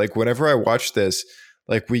to me. Like whenever I watch this,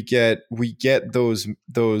 like we get those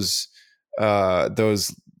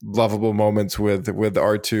lovable moments with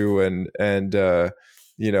R2 and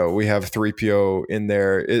we have 3PO in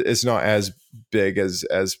there. It's not as big as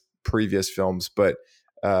previous films, but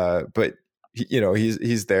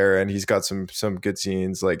he's there and he's got some good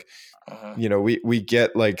scenes. Like, we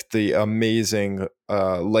get like the amazing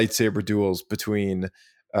lightsaber duels between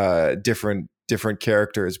different different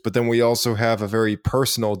characters, but then we also have a very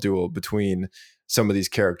personal duel between some of these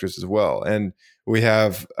characters as well. And we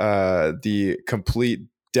have the complete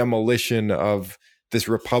demolition of this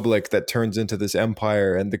republic that turns into this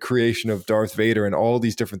empire, and the creation of Darth Vader and all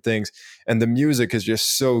these different things. And the music is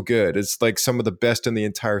just so good. It's like some of the best in the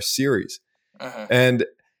entire series. And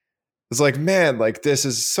it's like, man, like this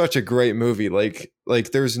is such a great movie. Like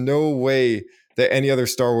there's no way that any other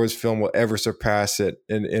Star Wars film will ever surpass it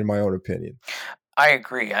in my own opinion. I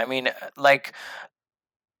agree. I mean, like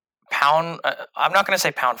I'm not going to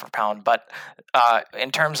say pound for pound, but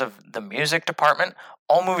in terms of the music department,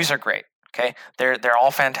 all movies are great. Okay, they're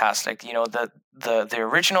all fantastic. You know, the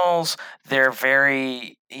originals, they're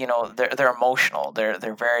very, you know, they're emotional.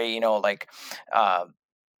 They're very, you know, like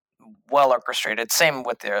well orchestrated. Same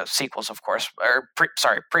with the sequels, of course, or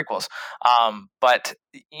prequels. But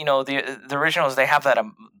you know, the originals, they have that.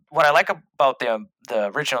 What I like about the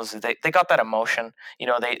originals is they got that emotion. You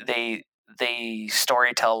know, they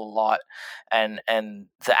story tell a lot, and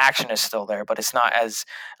the action is still there, but it's not as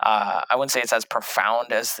I wouldn't say it's as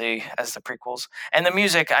profound as the prequels. And the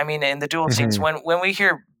music, I mean, in the duel scenes, when we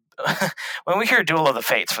hear when we hear Duel of the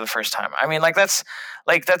Fates for the first time, I mean, it's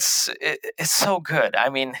so good. I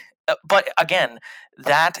mean, but again,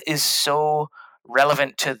 that is so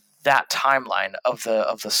relevant to that timeline of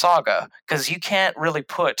the saga, because you can't really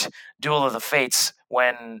put Duel of the Fates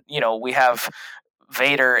when, you know, we have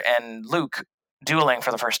Vader and Luke dueling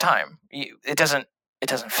for the first time. It doesn't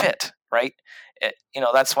fit, right? You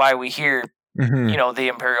know, that's why we hear, you know, the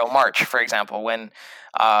Imperial March, for example, when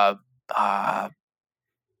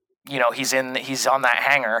you know, he's on that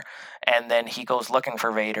hangar, and then he goes looking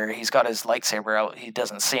for Vader. He's got his lightsaber out. He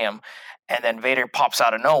doesn't see him, and then Vader pops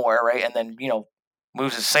out of nowhere, right? And then, you know,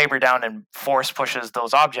 moves his saber down and force pushes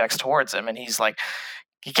those objects towards him, and he's like,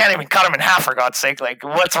 he can't even cut him in half, for God's sake. Like,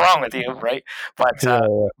 what's wrong with you, right? But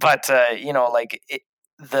you know, like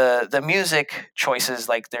the music choices,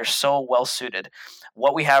 like they're so well suited.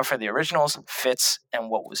 What we have for the originals fits, and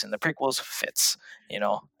what was in the prequels fits. You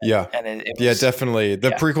know. Yeah. And it was, definitely.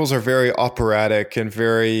 The prequels are very operatic and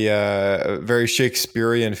very very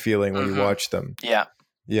Shakespearean feeling when you watch them. Yeah.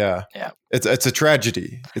 Yeah. It's a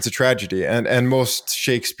tragedy. It's a tragedy, and most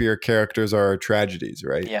Shakespeare characters are tragedies,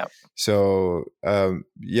 right? Yeah. So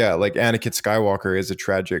like Anakin Skywalker is a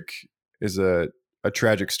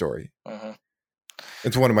tragic story.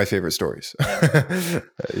 It's one of my favorite stories.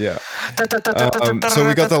 Yeah. So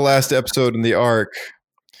we got the last episode in the arc.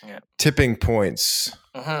 Tipping points.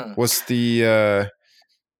 What's the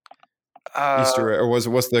Easter egg, or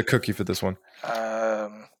what's the cookie for this one?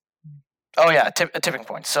 Tipping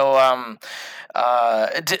point. So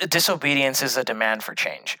disobedience is a demand for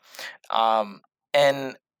change.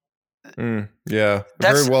 And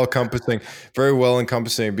very well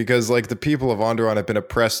encompassing, because like the people of Onderon have been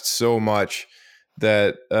oppressed so much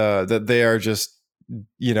that they are just,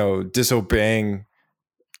 you know, disobeying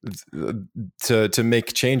to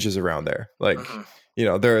make changes around there. Like, you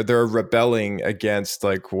know, they're rebelling against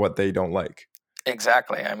like what they don't like.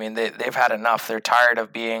 Exactly. I mean, they've had enough. They're tired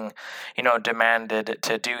of being, you know, demanded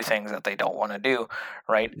to do things that they don't want to do,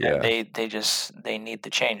 right? Yeah. And they need the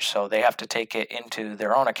change, so they have to take it into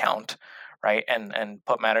their own account, right? And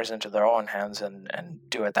put matters into their own hands and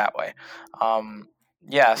do it that way.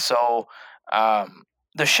 So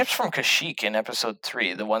the ships from Kashyyyk in episode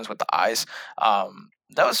 3, the ones with the eyes,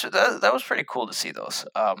 that was pretty cool to see those.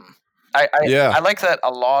 I like that a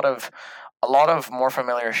lot of more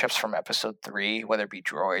familiar ships from episode 3, whether it be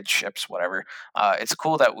droid ships, whatever. It's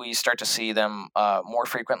cool that we start to see them more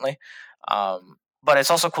frequently. But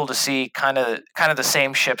it's also cool to see kind of the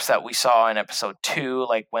same ships that we saw in episode 2,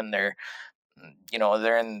 like when they're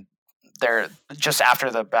just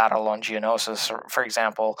after the battle on Geonosis, for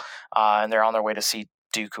example, and they're on their way to see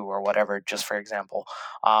Dooku or whatever, just for example.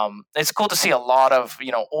 It's cool to see a lot of,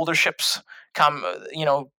 you know, older ships come, you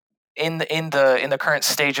know, in the current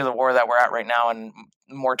stage of the war that we're at right now, and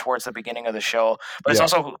more towards the beginning of the show. But it's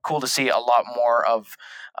also cool to see a lot more of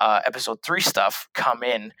episode 3 stuff come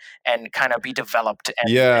in and kind of be developed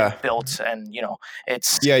and built, and you know,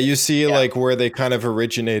 it's you see like where they kind of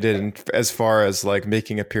originated, and as far as like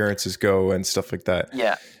making appearances go and stuff like that.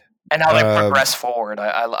 And how they progress forward.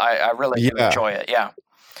 I really enjoy it.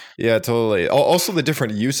 Yeah, totally. Also the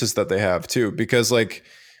different uses that they have too, because like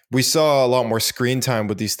we saw a lot more screen time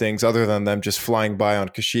with these things other than them just flying by on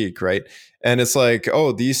Kashyyyk, right? And it's like,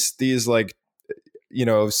 oh, these like, you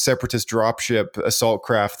know, separatist dropship assault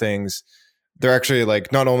craft things, they're actually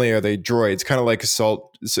like, not only are they droids, kind of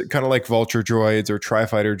like vulture droids or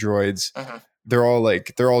tri-fighter droids. They're all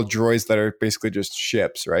droids that are basically just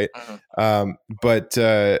ships, right? But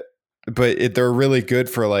they're really good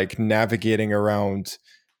for like navigating around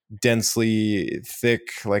densely thick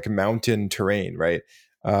like mountain terrain, right?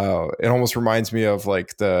 It almost reminds me of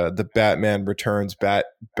like the Batman Returns bat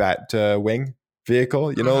wing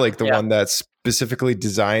vehicle, you know, like the one that's specifically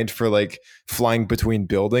designed for like flying between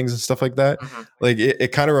buildings and stuff like that. Like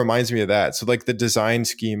it kind of reminds me of that. So like the design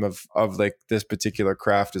scheme of like this particular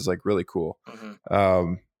craft is like really cool.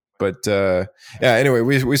 But anyway,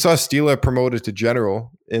 we saw Steela promoted to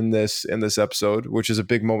general in this episode, which is a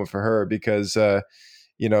big moment for her because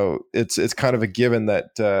you know, it's kind of a given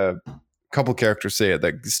that a couple characters say it,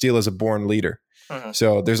 that Steela is a born leader.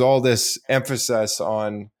 So there's all this emphasis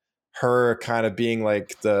on her kind of being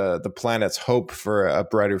like the planet's hope for a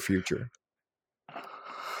brighter future.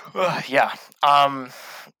 I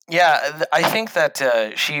think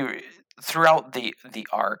that she throughout the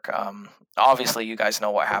arc, obviously you guys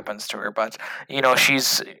know what happens to her, but you know,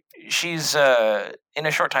 she's in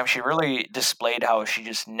a short time she really displayed how she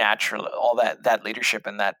just naturally, all that leadership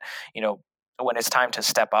and that, you know, when it's time to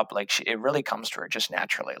step up, like it really comes to her just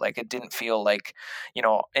naturally. Like it didn't feel like, you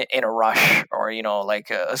know, in a rush or, you know,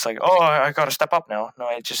 like it's like, oh, I got to step up now. No,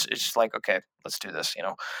 it's just like, okay, let's do this, you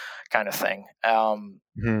know, kind of thing.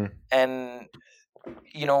 And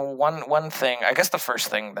you know, one thing, I guess the first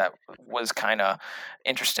thing that was kind of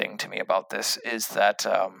interesting to me about this is that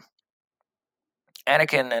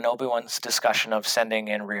Anakin and Obi-Wan's discussion of sending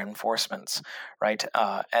in reinforcements, right?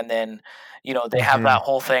 And then, you know, they have that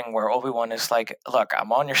whole thing where Obi-Wan is like, look,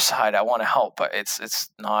 I'm on your side. I want to help, but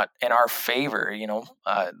it's not in our favor, you know,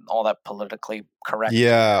 all that politically correct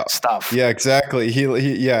stuff. Yeah, exactly.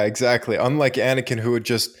 He exactly. Unlike Anakin, who would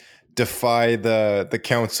just defy the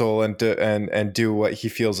council and do what he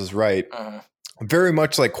feels is right. Very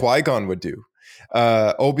much like Qui-Gon would do.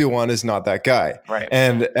 Obi-Wan is not that guy, right?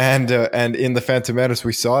 And in the Phantom Menace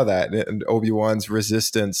we saw that, and Obi-Wan's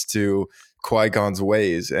resistance to Qui-Gon's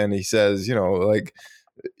ways, and he says, you know, like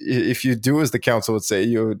if you do as the council would say,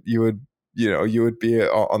 you would be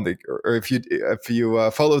on the, or if you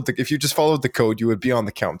just followed the code, you would be on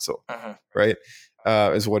the council, right?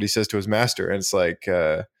 Is what he says to his master, and it's like,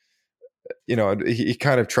 you know, he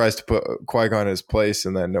kind of tries to put Qui-Gon in his place,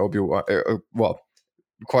 and then Obi-Wan,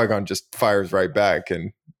 Qui-Gon just fires right back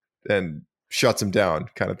and shuts him down,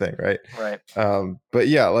 kind of thing, right? Right. But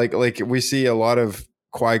yeah, like we see a lot of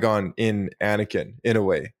Qui-Gon in Anakin in a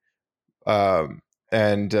way, and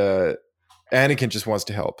Anakin just wants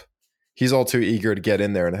to help. He's all too eager to get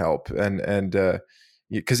in there and help, and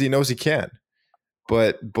because he knows he can.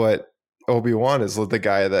 But Obi-Wan is the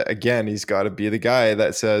guy that, again, he's got to be the guy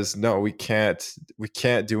that says, no, we can't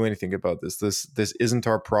do anything about this. This isn't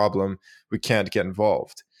our problem. We can't get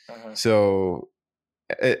involved. So,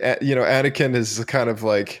 you know, Anakin is kind of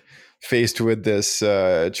like faced with this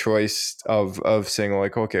choice of saying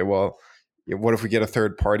like, okay, well, what if we get a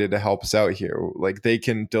third party to help us out here? Like they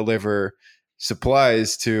can deliver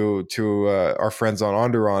supplies to our friends on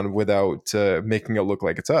Onderon without making it look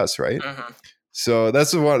like it's us, right? So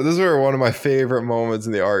this is where one of my favorite moments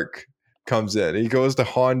in the arc comes in. He goes to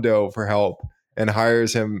Hondo for help and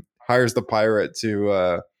hires the pirate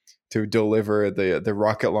to deliver the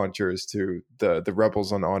rocket launchers to the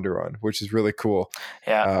rebels on Onderon, which is really cool.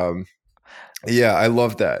 Yeah, I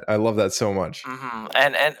love that. I love that so much.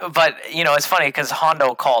 But you know, it's funny because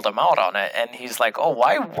Hondo called him out on it, and he's like, "Oh,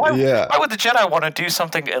 why would the Jedi want to do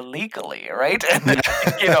something illegally, right?" And then,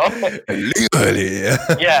 you know, illegally.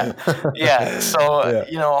 yeah. So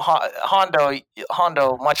you know,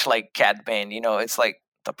 Hondo, much like Cad Bane, you know, it's like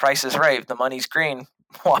the price is right, the money's green.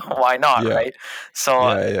 Why not, right?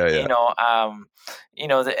 So you know,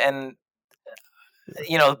 and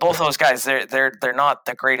you know, both those guys, they're not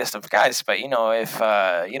the greatest of guys, but you know,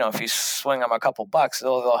 if you swing them a couple bucks,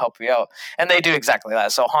 they'll help you out, and they do exactly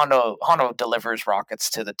that. So Hondo delivers rockets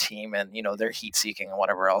to the team, and you know, they're heat seeking and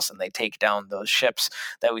whatever else, and they take down those ships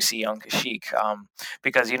that we see on Kashyyyk,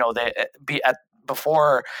 because you know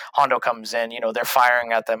before Hondo comes in, you know, they're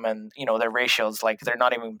firing at them, and you know, their ratios, like they're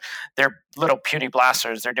little puny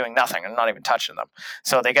blasters, they're doing nothing and not even touching them.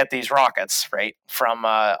 So they get these rockets, right, from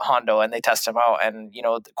Hondo, and they test them out, and you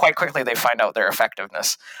know, quite quickly they find out their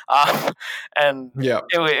effectiveness. And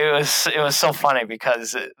it was so funny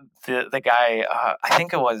because the guy, I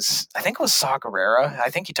think it was Saw Gerrera. I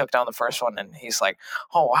think he took down the first one, and he's like,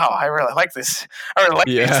 "Oh wow, I really like this. I really like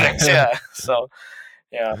these things." Yeah. So.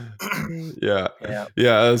 Yeah,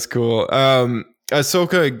 that's cool.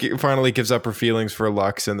 Ahsoka finally gives up her feelings for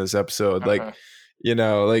Lux in this episode. Like, you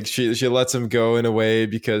know, like she lets him go in a way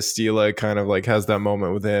because Steela kind of like has that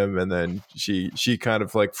moment with him, and then she kind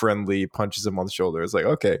of like friendly punches him on the shoulder. It's like,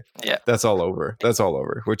 okay, Yeah. that's all over,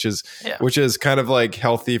 which is Yeah. kind of like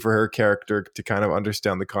healthy for her character to kind of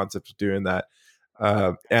understand the concept of doing that.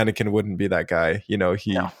 Anakin wouldn't be that guy, you know.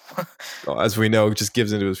 He, No. as we know, just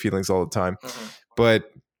gives into his feelings all the time. Mhm.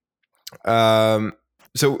 But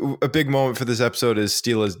so a big moment for this episode is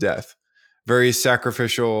Steela's death. Very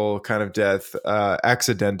sacrificial kind of death,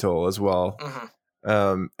 accidental as well.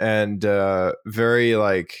 Mhm. And very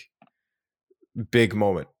like big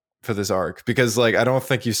moment for this arc, because like I don't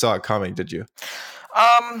think you saw it coming, did you?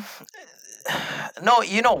 No,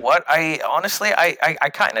 you know what? I honestly, I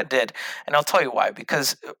kind of did, and I'll tell you why.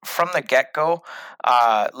 Because from the get go,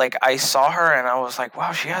 like I saw her and I was like,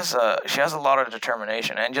 wow, she has a lot of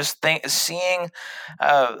determination, and just seeing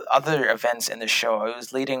other events in the show, it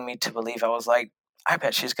was leading me to believe. I was like, I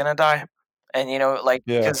bet she's gonna die. And you know, like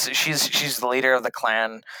Yeah. because she's the leader of the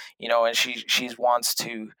clan, you know, and she wants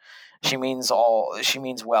to. She means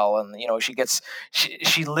well, and you know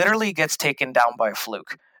she literally gets taken down by a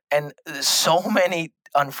fluke, and so many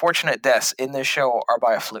unfortunate deaths in this show are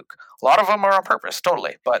by a fluke. A lot of them are on purpose,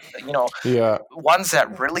 totally, but you know, Yeah. ones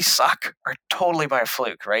that really suck are totally by a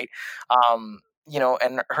fluke, right? You know,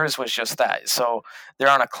 and hers was just that. So they're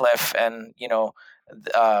on a cliff, and you know,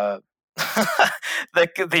 the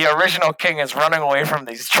original king is running away from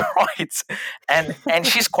these droids, and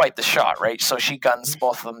she's quite the shot, right? So she guns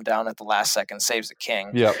both of them down at the last second, saves the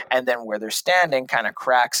king, Yep. and then where they're standing kind of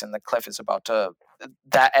cracks, and the cliff is about to,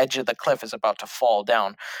 that edge of the cliff is about to fall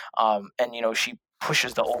down, and you know she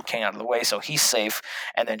pushes the old king out of the way so he's safe,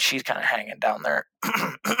 and then she's kind of hanging down there.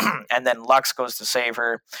 And then Lux goes to save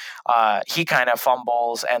her. He kind of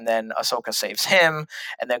fumbles, and then Ahsoka saves him,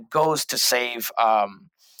 and then goes to save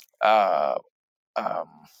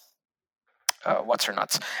what's her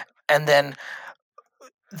nuts, and then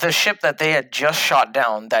the ship that they had just shot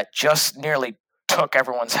down that just nearly took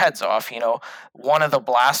everyone's heads off, you know, one of the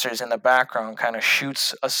blasters in the background kind of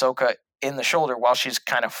shoots Ahsoka in the shoulder while she's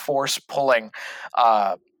kind of force pulling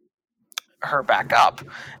her back up,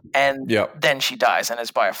 and Yep. then she dies, and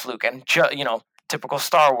it's by a fluke. And you know, typical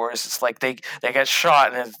Star Wars, it's like they get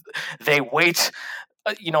shot and they wait,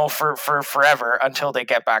 you know, for forever until they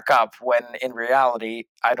get back up, when in reality,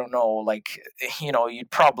 I don't know, like, you know, you'd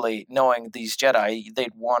probably, knowing these Jedi,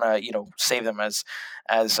 they'd want to, you know, save them as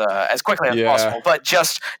quickly as Yeah. possible, but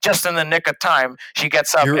just in the nick of time, she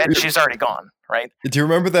gets up and she's already gone, right? Do you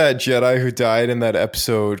remember that Jedi who died in that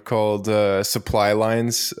episode called Supply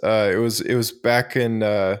Lines? It was back in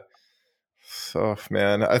oh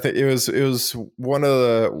man, I think it was one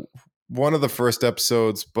of the first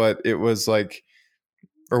episodes, but it was like,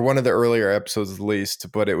 or one of the earlier episodes at least,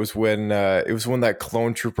 but it was when that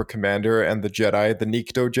clone trooper commander and the Jedi, the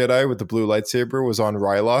Nikto Jedi with the blue lightsaber, was on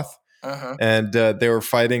Ryloth. Uh-huh. And they were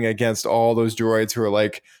fighting against all those droids who were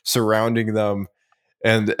like surrounding them,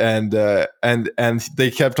 and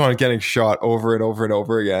they kept on getting shot over and over and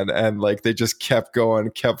over again, and like they just kept going,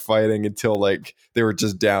 kept fighting until like they were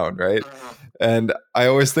just down, right? Uh-huh. And I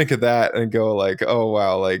always think of that and go like, oh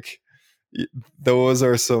wow, like those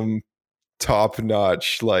are some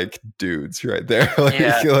top-notch like dudes right there. Like,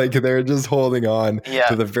 Yeah. like they're just holding on Yeah.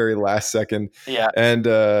 to the very last second. Yeah. And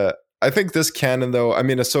I think this canon, though, I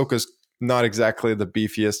mean, Ahsoka's not exactly the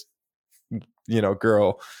beefiest, you know,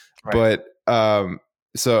 girl, Right. but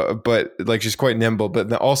like she's quite nimble.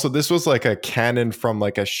 But also, this was like a cannon from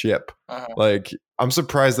like a ship. Uh-huh. Like, I'm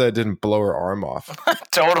surprised that it didn't blow her arm off.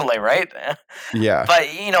 Totally, right? Yeah.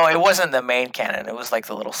 But you know, it wasn't the main cannon; it was like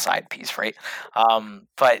the little side piece, right?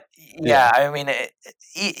 But yeah, I mean,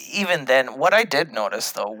 even then, what I did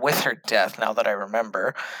notice though with her death, now that I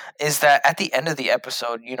remember, is that at the end of the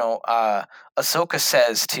episode, you know, Ahsoka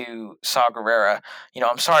says to Saw Gerrera, you know,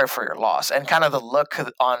 "I'm sorry for your loss," and kind of the look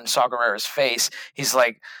on Saw Gerrera's face, he's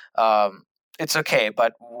like, "It's okay,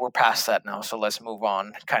 but we're past that now, so let's move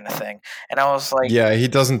on," kind of thing. And I was like, Yeah, he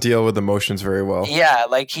doesn't deal with emotions very well. yeah,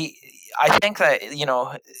 like I think that, you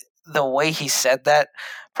know, the way he said that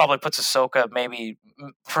probably puts Ahsoka,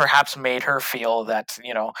 perhaps made her feel that,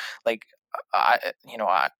 you know, like, I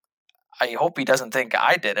hope he doesn't think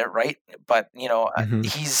I did it, right? But, you know, Mhm.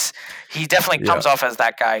 he definitely Yeah. comes off as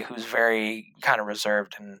that guy who's very kind of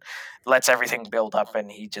reserved and lets everything build up,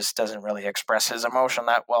 and he just doesn't really express his emotion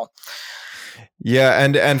that well. Yeah,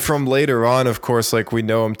 and from later on, of course, like we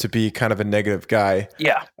know him to be kind of a negative guy.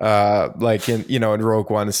 Yeah. Like in, you know, in Rogue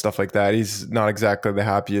One and stuff like that. He's not exactly the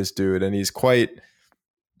happiest dude, and he's quite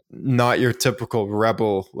not your typical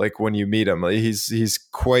rebel. Like when you meet him, like, he's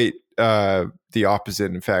quite the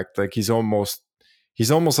opposite. In fact, like he's he's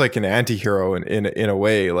almost like an anti-hero in a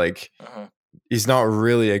way. Like he's not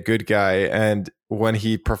really a good guy, and when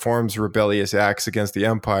he performs rebellious acts against the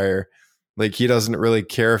Empire, like he doesn't really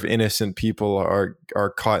care if innocent people are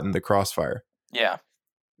caught in the crossfire. Yeah.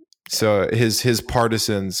 So his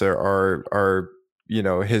partisans are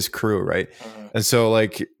his crew, right? And so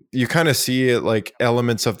like you kind of see like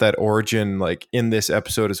elements of that origin like in this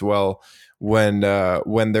episode as well, when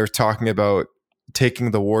they're talking about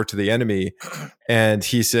taking the war to the enemy, and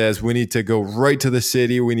he says we need to go right to the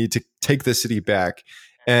city, we need to take the city back,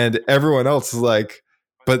 and everyone else is like,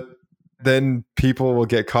 but then people will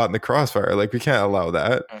get caught in the crossfire, like we can't allow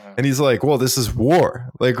that. And he's like, well, this is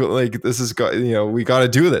war, like this is we got to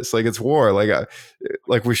do this, like it's war,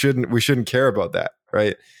 like we shouldn't care about that,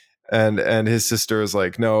 right? And his sister is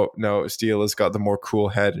like, no, Steel has got the more cool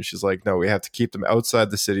head, and she's like, no, we have to keep them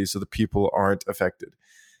outside the city so the people aren't affected.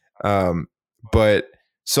 But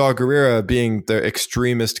Saw Gerrera, being the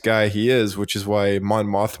extremist guy he is, which is why Mon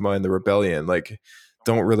Mothma and the rebellion like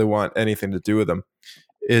don't really want anything to do with him,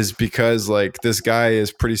 is because like this guy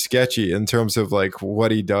is pretty sketchy in terms of like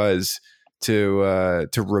what he does to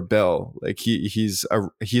rebel. Like he's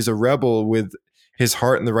a rebel with his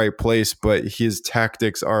heart in the right place, but his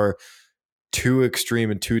tactics are too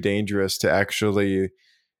extreme and too dangerous to actually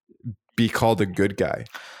be called a good guy.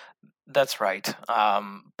 That's right.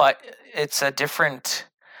 But it's a different,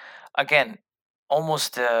 again,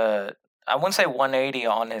 almost I wouldn't say 180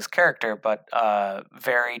 on his character, but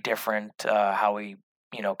very different how he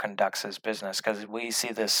conducts his business, because we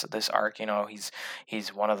see this arc,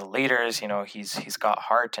 he's one of the leaders, he's got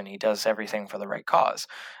heart and he does everything for the right cause.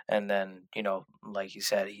 And then like you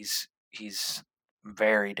said, he's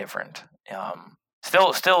very different.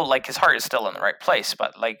 Still like his heart is still in the right place,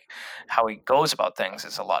 but like how he goes about things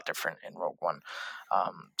is a lot different in Rogue One.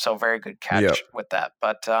 So very good catch with that.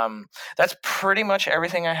 But that's pretty much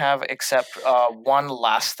everything I have, except one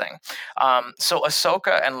last thing. So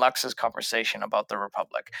Ahsoka and Lux's conversation about the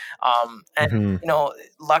Republic. And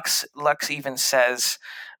Lux even says,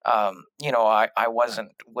 I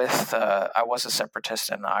wasn't with, I was a separatist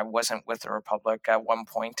and I wasn't with the Republic at one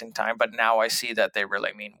point in time, but now I see that they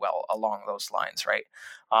really mean well along those lines, right?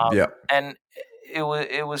 And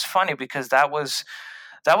it was funny because that was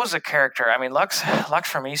a character. I mean, Lux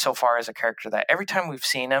for me so far is a character that every time we've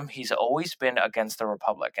seen him, he's always been against the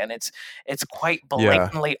Republic, and it's quite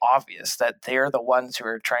blatantly obvious that they're the ones who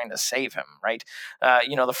are trying to save him, right?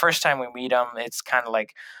 The first time we meet him, it's kind of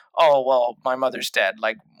like, oh well, my mother's dead,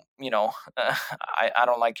 like. I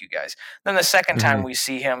don't like you guys. Then the second time we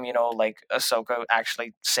see him, like Ahsoka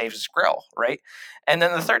actually saves his grill, right? And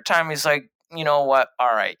then the third time he's like, you know what?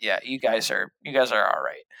 All right, yeah, you guys are all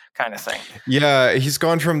right, kind of thing. Yeah, he's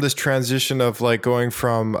gone from this transition of like going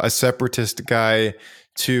from a separatist guy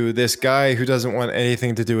to this guy who doesn't want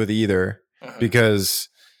anything to do with either, because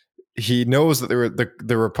he knows that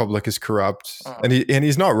the Republic is corrupt, and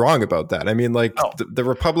he's not wrong about that. I mean, like the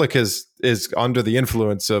Republic is under the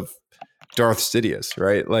influence of Darth Sidious,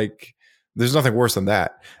 right? Like, there's nothing worse than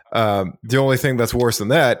that. The only thing that's worse than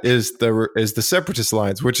that is the Separatist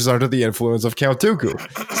Alliance, which is under the influence of Count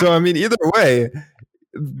Dooku. So, I mean, either way,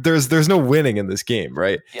 there's no winning in this game,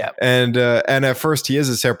 right? Yeah. And at first he is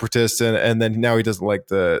a separatist, and then now he doesn't like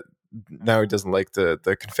the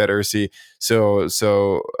Confederacy. So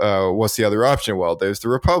what's the other option? Well, there's the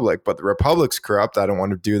Republic, but the Republic's corrupt. I don't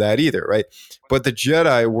want to do that either, right? But the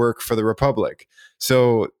Jedi work for the Republic.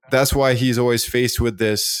 So that's why he's always faced with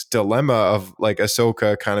this dilemma of like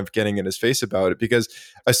Ahsoka kind of getting in his face about it, because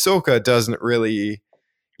Ahsoka doesn't really,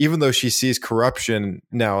 even though she sees corruption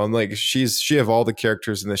now, and like she of all the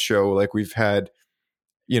characters in the show, like we had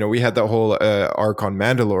that whole arc on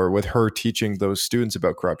Mandalore with her teaching those students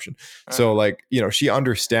about corruption. So like, she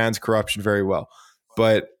understands corruption very well,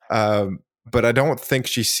 but I don't think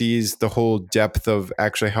she sees the whole depth of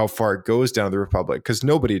actually how far it goes down the Republic, because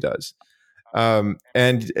nobody does. And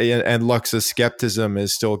Lux's skepticism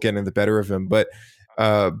is still getting the better of him, but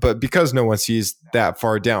because no one sees that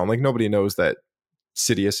far down, like nobody knows that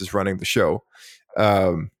Sidious is running the show.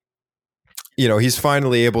 He's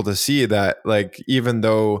finally able to see that, like, even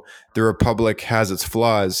though the Republic has its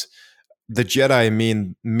flaws, the Jedi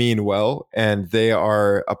mean well, and they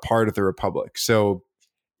are a part of the Republic. So,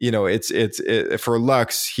 it's for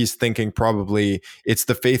Lux, he's thinking probably it's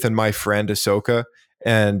the faith in my friend Ahsoka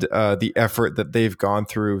and the effort that they've gone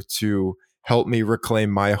through to help me reclaim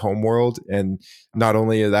my homeworld. And not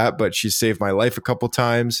only that, but she saved my life a couple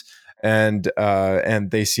times, and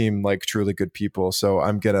they seem like truly good people. So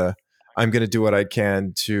I'm gonna do what I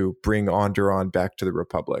can to bring Onderon back to the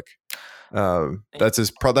Republic. That's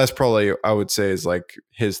that's probably, I would say, is like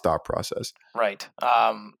his thought process. Right.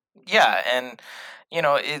 Yeah, and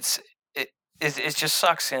it just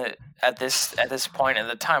sucks at this point in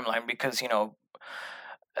the timeline because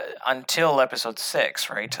until episode 6,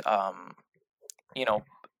 right?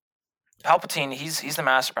 Palpatine, he's the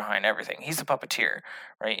master behind everything. He's the puppeteer,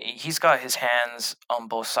 right? He's got his hands on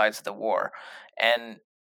both sides of the war, and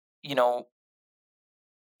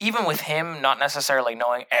even with him not necessarily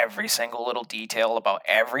knowing every single little detail about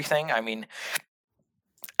everything, I mean,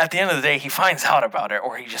 at the end of the day, he finds out about it,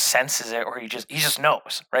 or he just senses it, or he just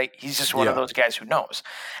knows, right? He's just one of those guys who knows.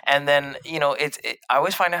 And then I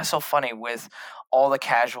always find that so funny with all the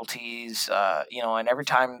casualties, and every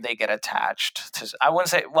time they get attached to, I wouldn't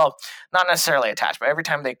say, well, not necessarily attached, but every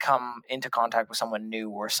time they come into contact with someone new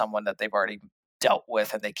or someone that they've already dealt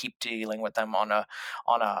with, and they keep dealing with them on a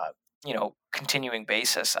continuing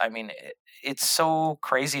basis. I mean, it's so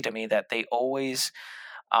crazy to me that they always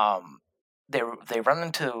they run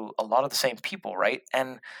into a lot of the same people, right?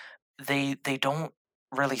 And they don't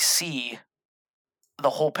really see the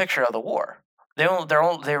whole picture of the war.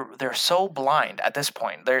 They're so blind at this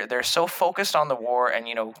point. They're so focused on the war and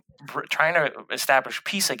trying to establish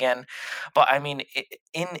peace again. But I mean,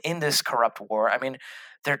 in this corrupt war, I mean,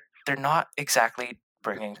 they're not exactly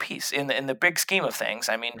bringing peace in the big scheme of things.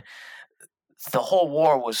 I mean, the whole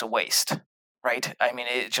war was a waste, right? I mean,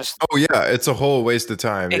 it just... Oh, yeah, it's a whole waste of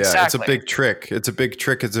time. Exactly. Yeah, it's a big trick. It's a big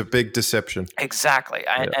trick. It's a big deception. Exactly.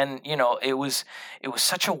 And, it was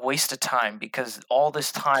such a waste of time because all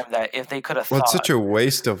this time that if they could have thought... Well, it's such a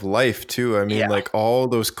waste of life, too. I mean, like all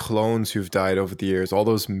those clones who've died over the years, all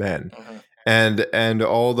those men, and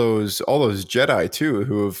all those Jedi, too,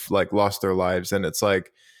 who have like lost their lives. And it's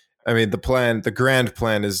like, I mean, the grand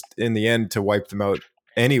plan is in the end to wipe them out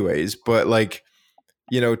anyways. But like,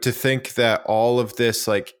 to think that all of this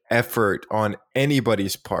like effort on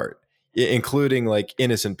anybody's part, including like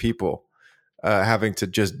innocent people, having to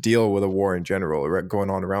just deal with a war in general going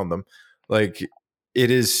on around them, like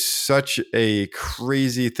it is such a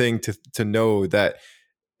crazy thing to know that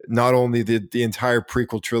not only did the entire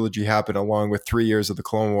prequel trilogy happen along with 3 years of the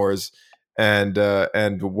Clone Wars and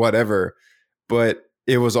whatever, but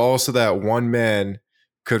it was also that one man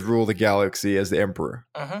could rule the galaxy as the Emperor.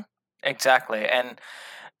 Exactly. And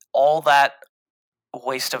all that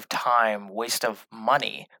waste of time, waste of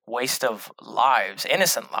money, waste of lives,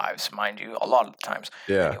 innocent lives, mind you, a lot of the times.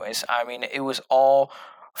 Yeah. Anyways, I mean, it was all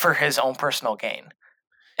for his own personal gain.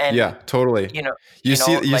 And, yeah, totally. You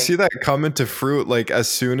see that coming to fruit like as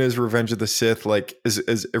soon as Revenge of the Sith like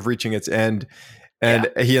is reaching its end.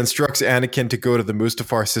 And he instructs Anakin to go to the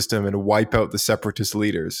Mustafar system and wipe out the Separatist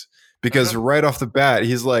leaders. Because right off the bat,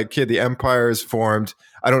 he's like, kid, the Empire is formed.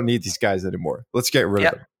 I don't need these guys anymore. Let's get rid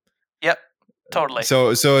of them. Yep, totally. So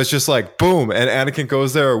it's just like, boom. And Anakin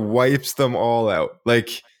goes there, wipes them all out.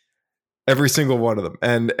 Like, every single one of them.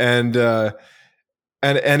 And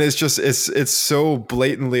it's just, it's so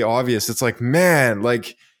blatantly obvious. It's like, man,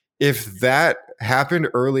 like, if that happened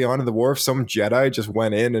early on in the war, if some Jedi just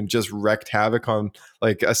went in and just wreaked havoc on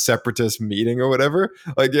like a separatist meeting or whatever,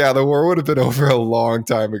 like, yeah, the war would have been over a long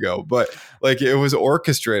time ago. But like, it was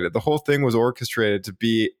orchestrated. The whole thing was orchestrated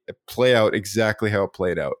to play out exactly how it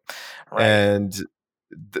played out. Right. And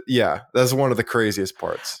yeah, that's one of the craziest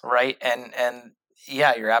parts. Right. And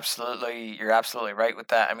yeah, you're absolutely right with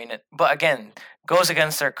that. I mean, but again, goes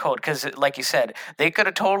against their code because, like you said, they could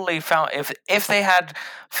have totally found if they had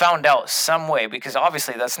found out some way, because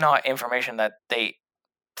obviously that's not information that they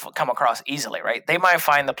come across easily, right? They might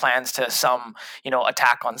find the plans to some,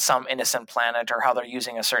 attack on some innocent planet, or how they're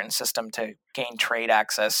using a certain system to gain trade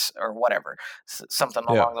access or whatever, something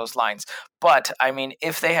along those lines. But I mean,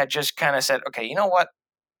 if they had just kind of said, okay, you know what,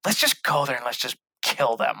 let's just go there and let's just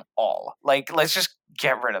kill them all. Like, let's just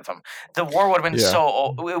get rid of them. The war would have been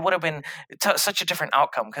it would have been such a different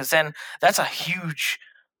outcome, because then that's a huge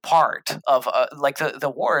part of like the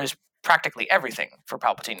war is practically everything for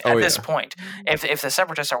Palpatine at this point. If the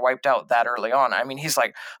Separatists are wiped out that early on, I mean, he's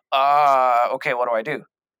like, okay, what do I do?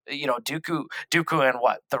 Dooku and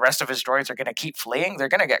what? The rest of his droids are going to keep fleeing? They're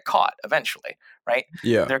going to get caught eventually, right?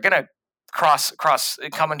 Yeah. They're going to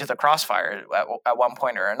come into the crossfire at one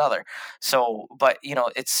point or another. So, but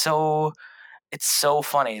it's so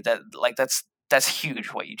funny that like that's huge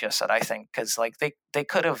what you just said, I think, because like they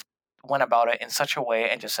could have went about it in such a way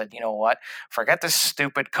and just said, you know what, forget this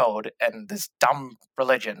stupid code and this dumb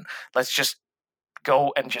religion. Let's just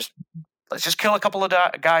go and let's just kill a couple of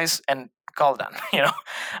guys and call it done.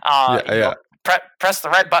 Press the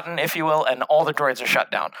red button, if you will, and all the droids are shut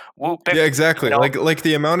down. Whoop, yeah, exactly. Like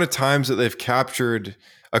the amount of times that they've captured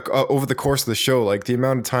over the course of the show, like the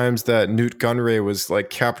amount of times that Newt Gunray was like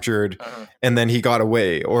captured and then he got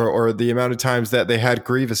away, or the amount of times that they had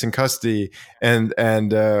Grievous in custody and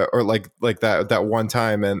or like that one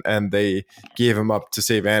time and they gave him up to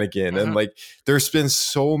save Anakin. And like there's been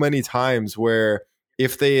so many times where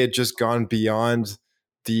if they had just gone beyond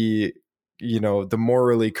the the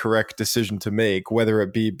morally correct decision to make, whether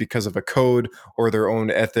it be because of a code or their own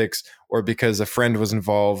ethics or because a friend was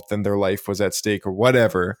involved and their life was at stake or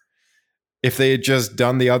whatever, if they had just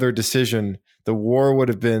done the other decision, the war would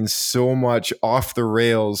have been so much off the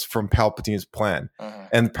rails from Palpatine's plan.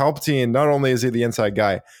 And Palpatine, not only is he the inside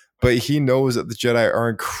guy, but he knows that the Jedi are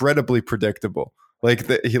incredibly predictable. Like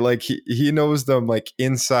he knows them like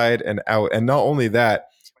inside and out. And not only that,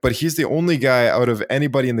 but he's the only guy out of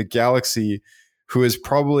anybody in the galaxy who is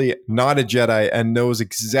probably not a Jedi and knows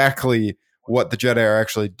exactly what the Jedi are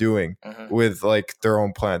actually doing with like their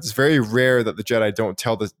own plans. It's very rare that the Jedi don't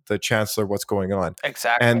tell the Chancellor what's going on.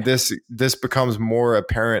 Exactly. And this becomes more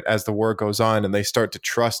apparent as the war goes on and they start to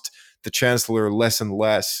trust the Chancellor less and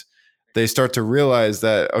less. They start to realize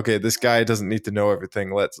that, okay, this guy doesn't need to know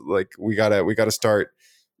everything. We gotta start,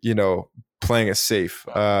 playing it safe,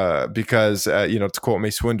 because to quote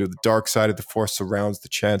Mace Windu, the dark side of the Force surrounds the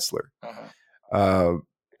Chancellor,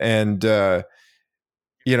 and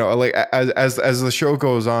like as the show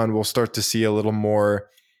goes on, we'll start to see a little more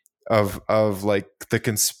of like the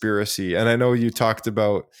conspiracy. And I know you talked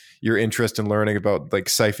about your interest in learning about like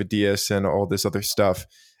Sifo Dyas and all this other stuff,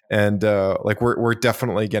 and like we're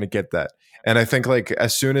definitely gonna get that. And I think like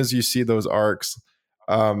as soon as you see those arcs,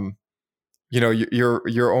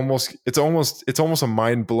 you're almost it's almost a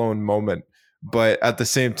mind blown moment, but at the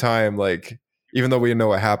same time, like even though we know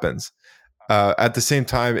what happens, at the same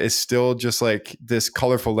time, it's still just like this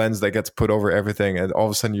colorful lens that gets put over everything, and all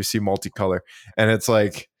of a sudden you see multicolor, and it's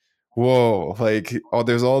like, whoa, like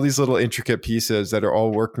there's all these little intricate pieces that are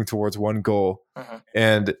all working towards one goal,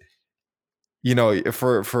 and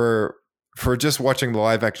for just watching the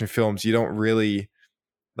live action films, you don't really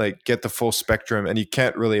like get the full spectrum and you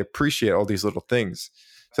can't really appreciate all these little things.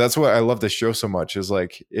 So that's why I love this show so much, is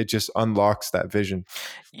like it just unlocks that vision.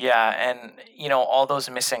 Yeah, and all those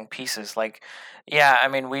missing pieces, like, yeah, I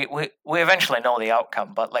mean we eventually know the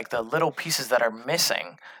outcome, but like the little pieces that are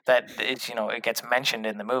missing, that it's it gets mentioned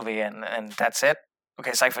in the movie and that's it.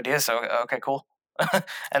 Okay, Sifo Dyas, okay, cool.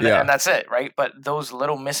 and that's it, right? But those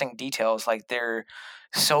little missing details, like they're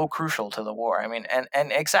so crucial to the war. I mean, and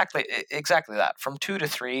exactly that. From 2 to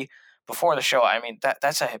 3 before the show, I mean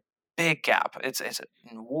that's a big gap. It's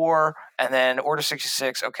war, and then Order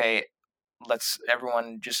 66. Okay, let's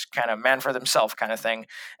everyone just kind of man for themselves, kind of thing.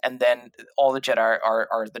 And then all the Jedi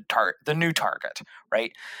are the new target,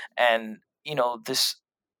 right? And this,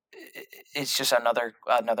 it's just another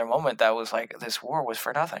moment that was like this war was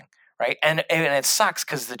for nothing, right? And it sucks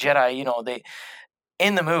because the Jedi, they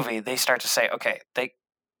in the movie they start to say, okay, they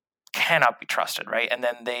cannot be trusted, right? And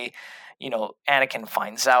then they, Anakin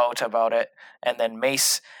finds out about it, and then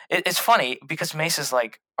Mace. It's funny because Mace is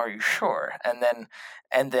like, "Are you sure?" And then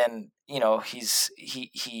he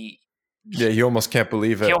almost can't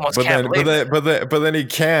believe it. But then he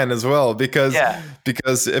can as well because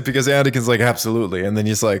Anakin's like, absolutely, and then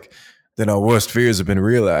he's like, then our worst fears have been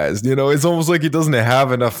realized. It's almost like he doesn't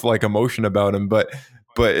have enough like emotion about him, but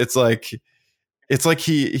it's like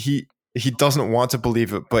he doesn't want to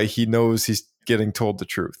believe it, but he knows he's getting told the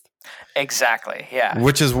truth. Exactly. Yeah.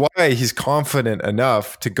 Which is why he's confident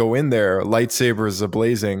enough to go in there, lightsabers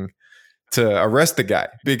ablazing, to arrest the guy.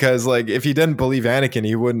 Because like if he didn't believe Anakin,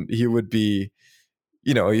 he would be,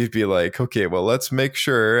 he'd be like, okay, well, let's make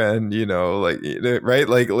sure. And right?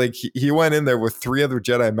 Like he went in there with 3 other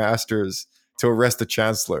Jedi Masters to arrest the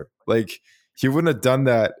Chancellor. Like he wouldn't have done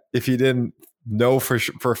that if he didn't know for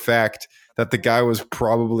a fact that the guy was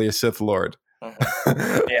probably a Sith Lord.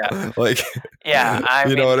 Yeah. Like, yeah, I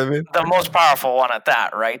mean, know what I mean? The most powerful one at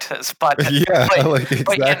that, right? But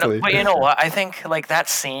exactly. But you know what? I think like that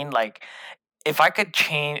scene, like if I could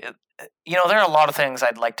change, there are a lot of things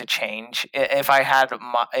I'd like to change if I had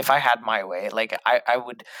my way. Like I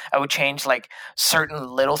would change like certain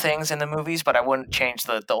little things in the movies, but I wouldn't change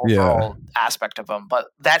the overall aspect of them. But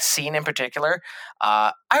that scene in particular,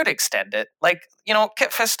 I would extend it. Like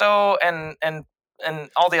Kit Fisto and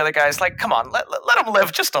all the other guys, like, come on, let them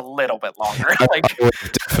live just a little bit longer. Like,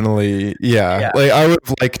 definitely, yeah. Like, I would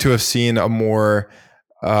have liked to have seen a more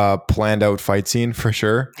planned out fight scene for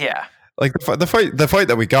sure. Yeah, like the fight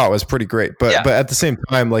that we got was pretty great, but at the same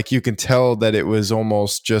time, like you can tell that it was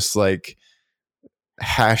almost just like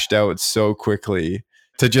hashed out so quickly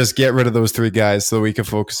to just get rid of those 3 guys so we could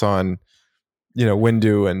focus on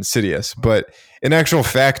Windu and Sidious. But in actual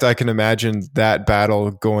fact, I can imagine that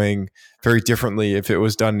battle going very differently if it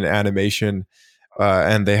was done in animation,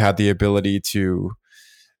 and they had the ability to,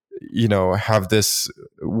 have this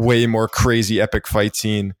way more crazy epic fight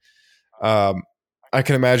scene. I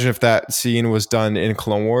can imagine if that scene was done in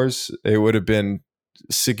Clone Wars, it would have been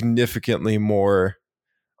significantly more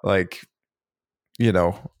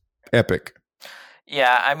epic.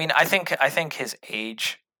 Yeah, I mean, I think his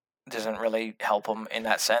age doesn't really help him in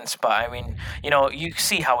that sense. But I mean, you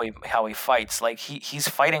see how he fights. Like he's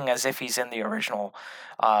fighting as if he's in the original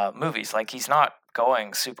movies. Like he's not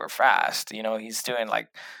going super fast. He's doing like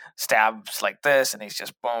stabs like this, and he's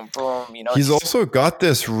just boom, boom. He's also got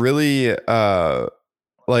this really I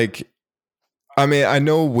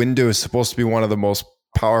know Windu is supposed to be one of the most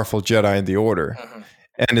powerful Jedi in the Order. Mm-hmm.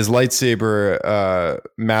 And his lightsaber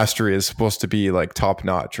mastery is supposed to be like top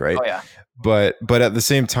notch, right? Oh yeah. But at the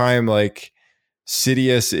same time, like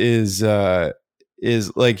Sidious is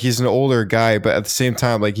like, he's an older guy, but at the same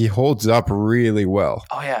time, like he holds up really well.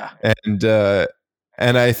 Oh yeah. And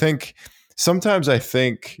I think sometimes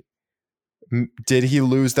did he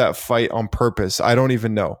lose that fight on purpose? I don't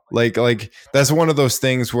even know. Like that's one of those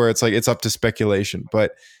things where it's like it's up to speculation,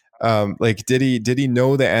 but. Did he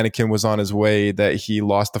know that Anakin was on his way, that he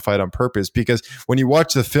lost the fight on purpose? Because when you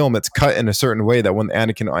watch the film, it's cut in a certain way that when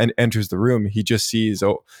Anakin enters the room, he just sees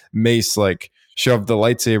Mace like shove the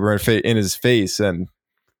lightsaber in his face, and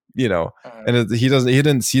and he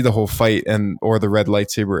didn't see the whole fight or the red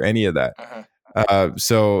lightsaber or any of that.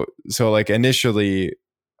 So like initially,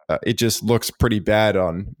 it just looks pretty bad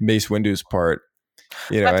on Mace Windu's part.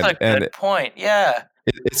 That's a good point. Yeah.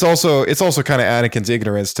 It's also kind of Anakin's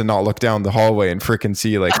ignorance to not look down the hallway and freaking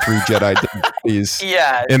see like 3 Jedi bodies.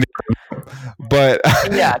 Yeah. But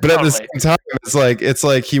yeah, but totally. At the same time, it's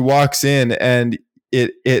like he walks in and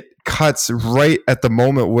it cuts right at the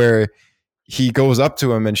moment where he goes up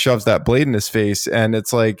to him and shoves that blade in his face, and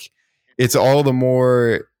it's like it's all the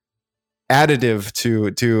more additive to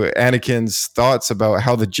Anakin's thoughts about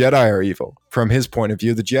how the Jedi are evil. From his point of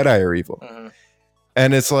view, the Jedi are evil. Mm-hmm.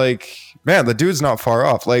 And it's like, man, the dude's not far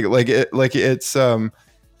off. It's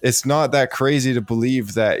not that crazy to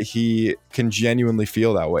believe that he can genuinely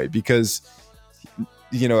feel that way, because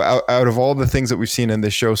out of all the things that we've seen in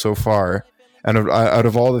this show so far, and out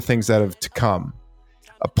of all the things that have to come,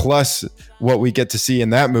 plus what we get to see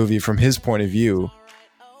in that movie from his point of view,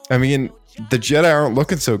 I mean, the Jedi aren't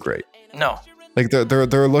looking so great. No, like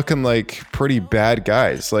they're looking like pretty bad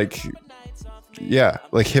guys. Like, yeah,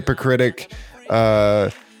 like hypocritical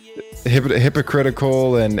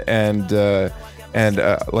and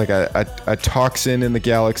like a toxin in the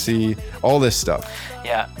galaxy, all this stuff.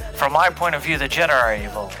 Yeah, from my point of view, the Jedi are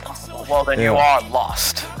evil. Well, then you are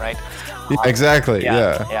lost, right? Exactly.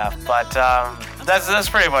 Yeah. But that's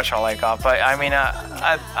pretty much all I got. But I mean,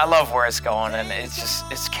 I love where it's going, and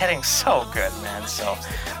it's getting so good, man. So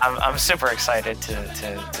I'm super excited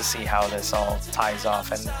to see how this all ties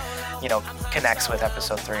off and connects with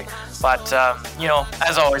episode 3. But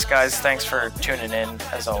as always, guys, thanks for tuning in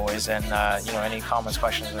as always. And any comments,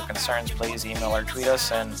 questions, or concerns, please email or tweet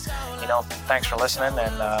us. And thanks for listening,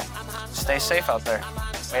 and stay safe out there.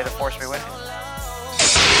 May the Force be with you.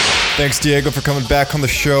 Thanks, Diego, for coming back on the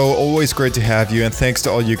show. Always great to have you, and thanks to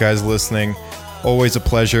all you guys listening. Always a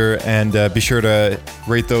pleasure, and be sure to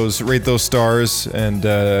rate those stars, and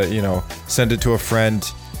send it to a friend,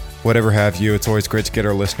 whatever have you. It's always great to get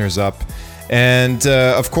our listeners up. And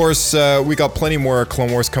of course, we got plenty more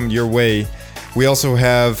Clone Wars coming your way. We also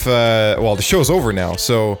have the show's over now,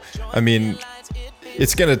 so I mean,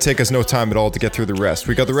 it's going to take us no time at all to get through the rest.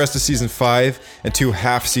 We got the rest of season 5 and 2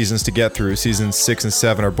 half seasons to get through. Seasons 6 and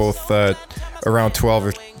 7 are both around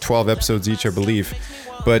 12 episodes each, I believe.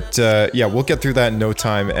 But we'll get through that in no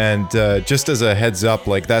time. And just as a heads up,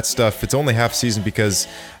 like that stuff, it's only half season because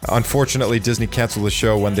unfortunately Disney canceled the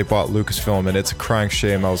show when they bought Lucasfilm, and it's a crying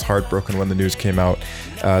shame. I was heartbroken when the news came out.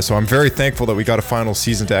 So I'm very thankful that we got a final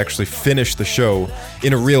season to actually finish the show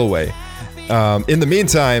in a real way. In the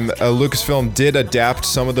meantime, Lucasfilm did adapt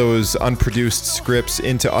some of those unproduced scripts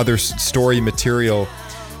into other story material.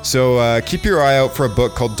 So keep your eye out for a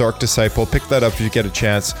book called Dark Disciple. Pick that up if you get a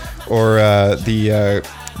chance. Or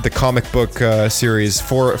the comic book series,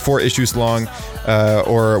 four issues long,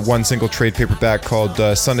 or one single trade paperback called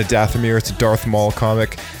Son of Dathomir. It's a Darth Maul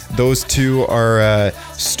comic. Those two are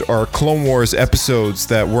Clone Wars episodes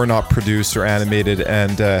that were not produced or animated,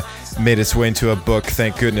 and made its way into a book,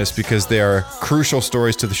 thank goodness, because they are crucial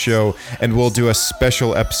stories to the show, and we'll do a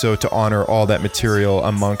special episode to honor all that material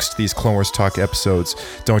amongst these Clone Wars Talk episodes.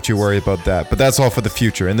 Don't you worry about that. But that's all for the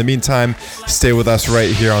future. In the meantime, stay with us right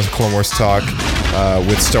here on Clone Wars Talk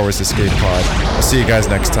with Star Wars Escape Pod. I'll see you guys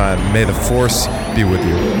next time. May the Force be with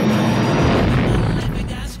you.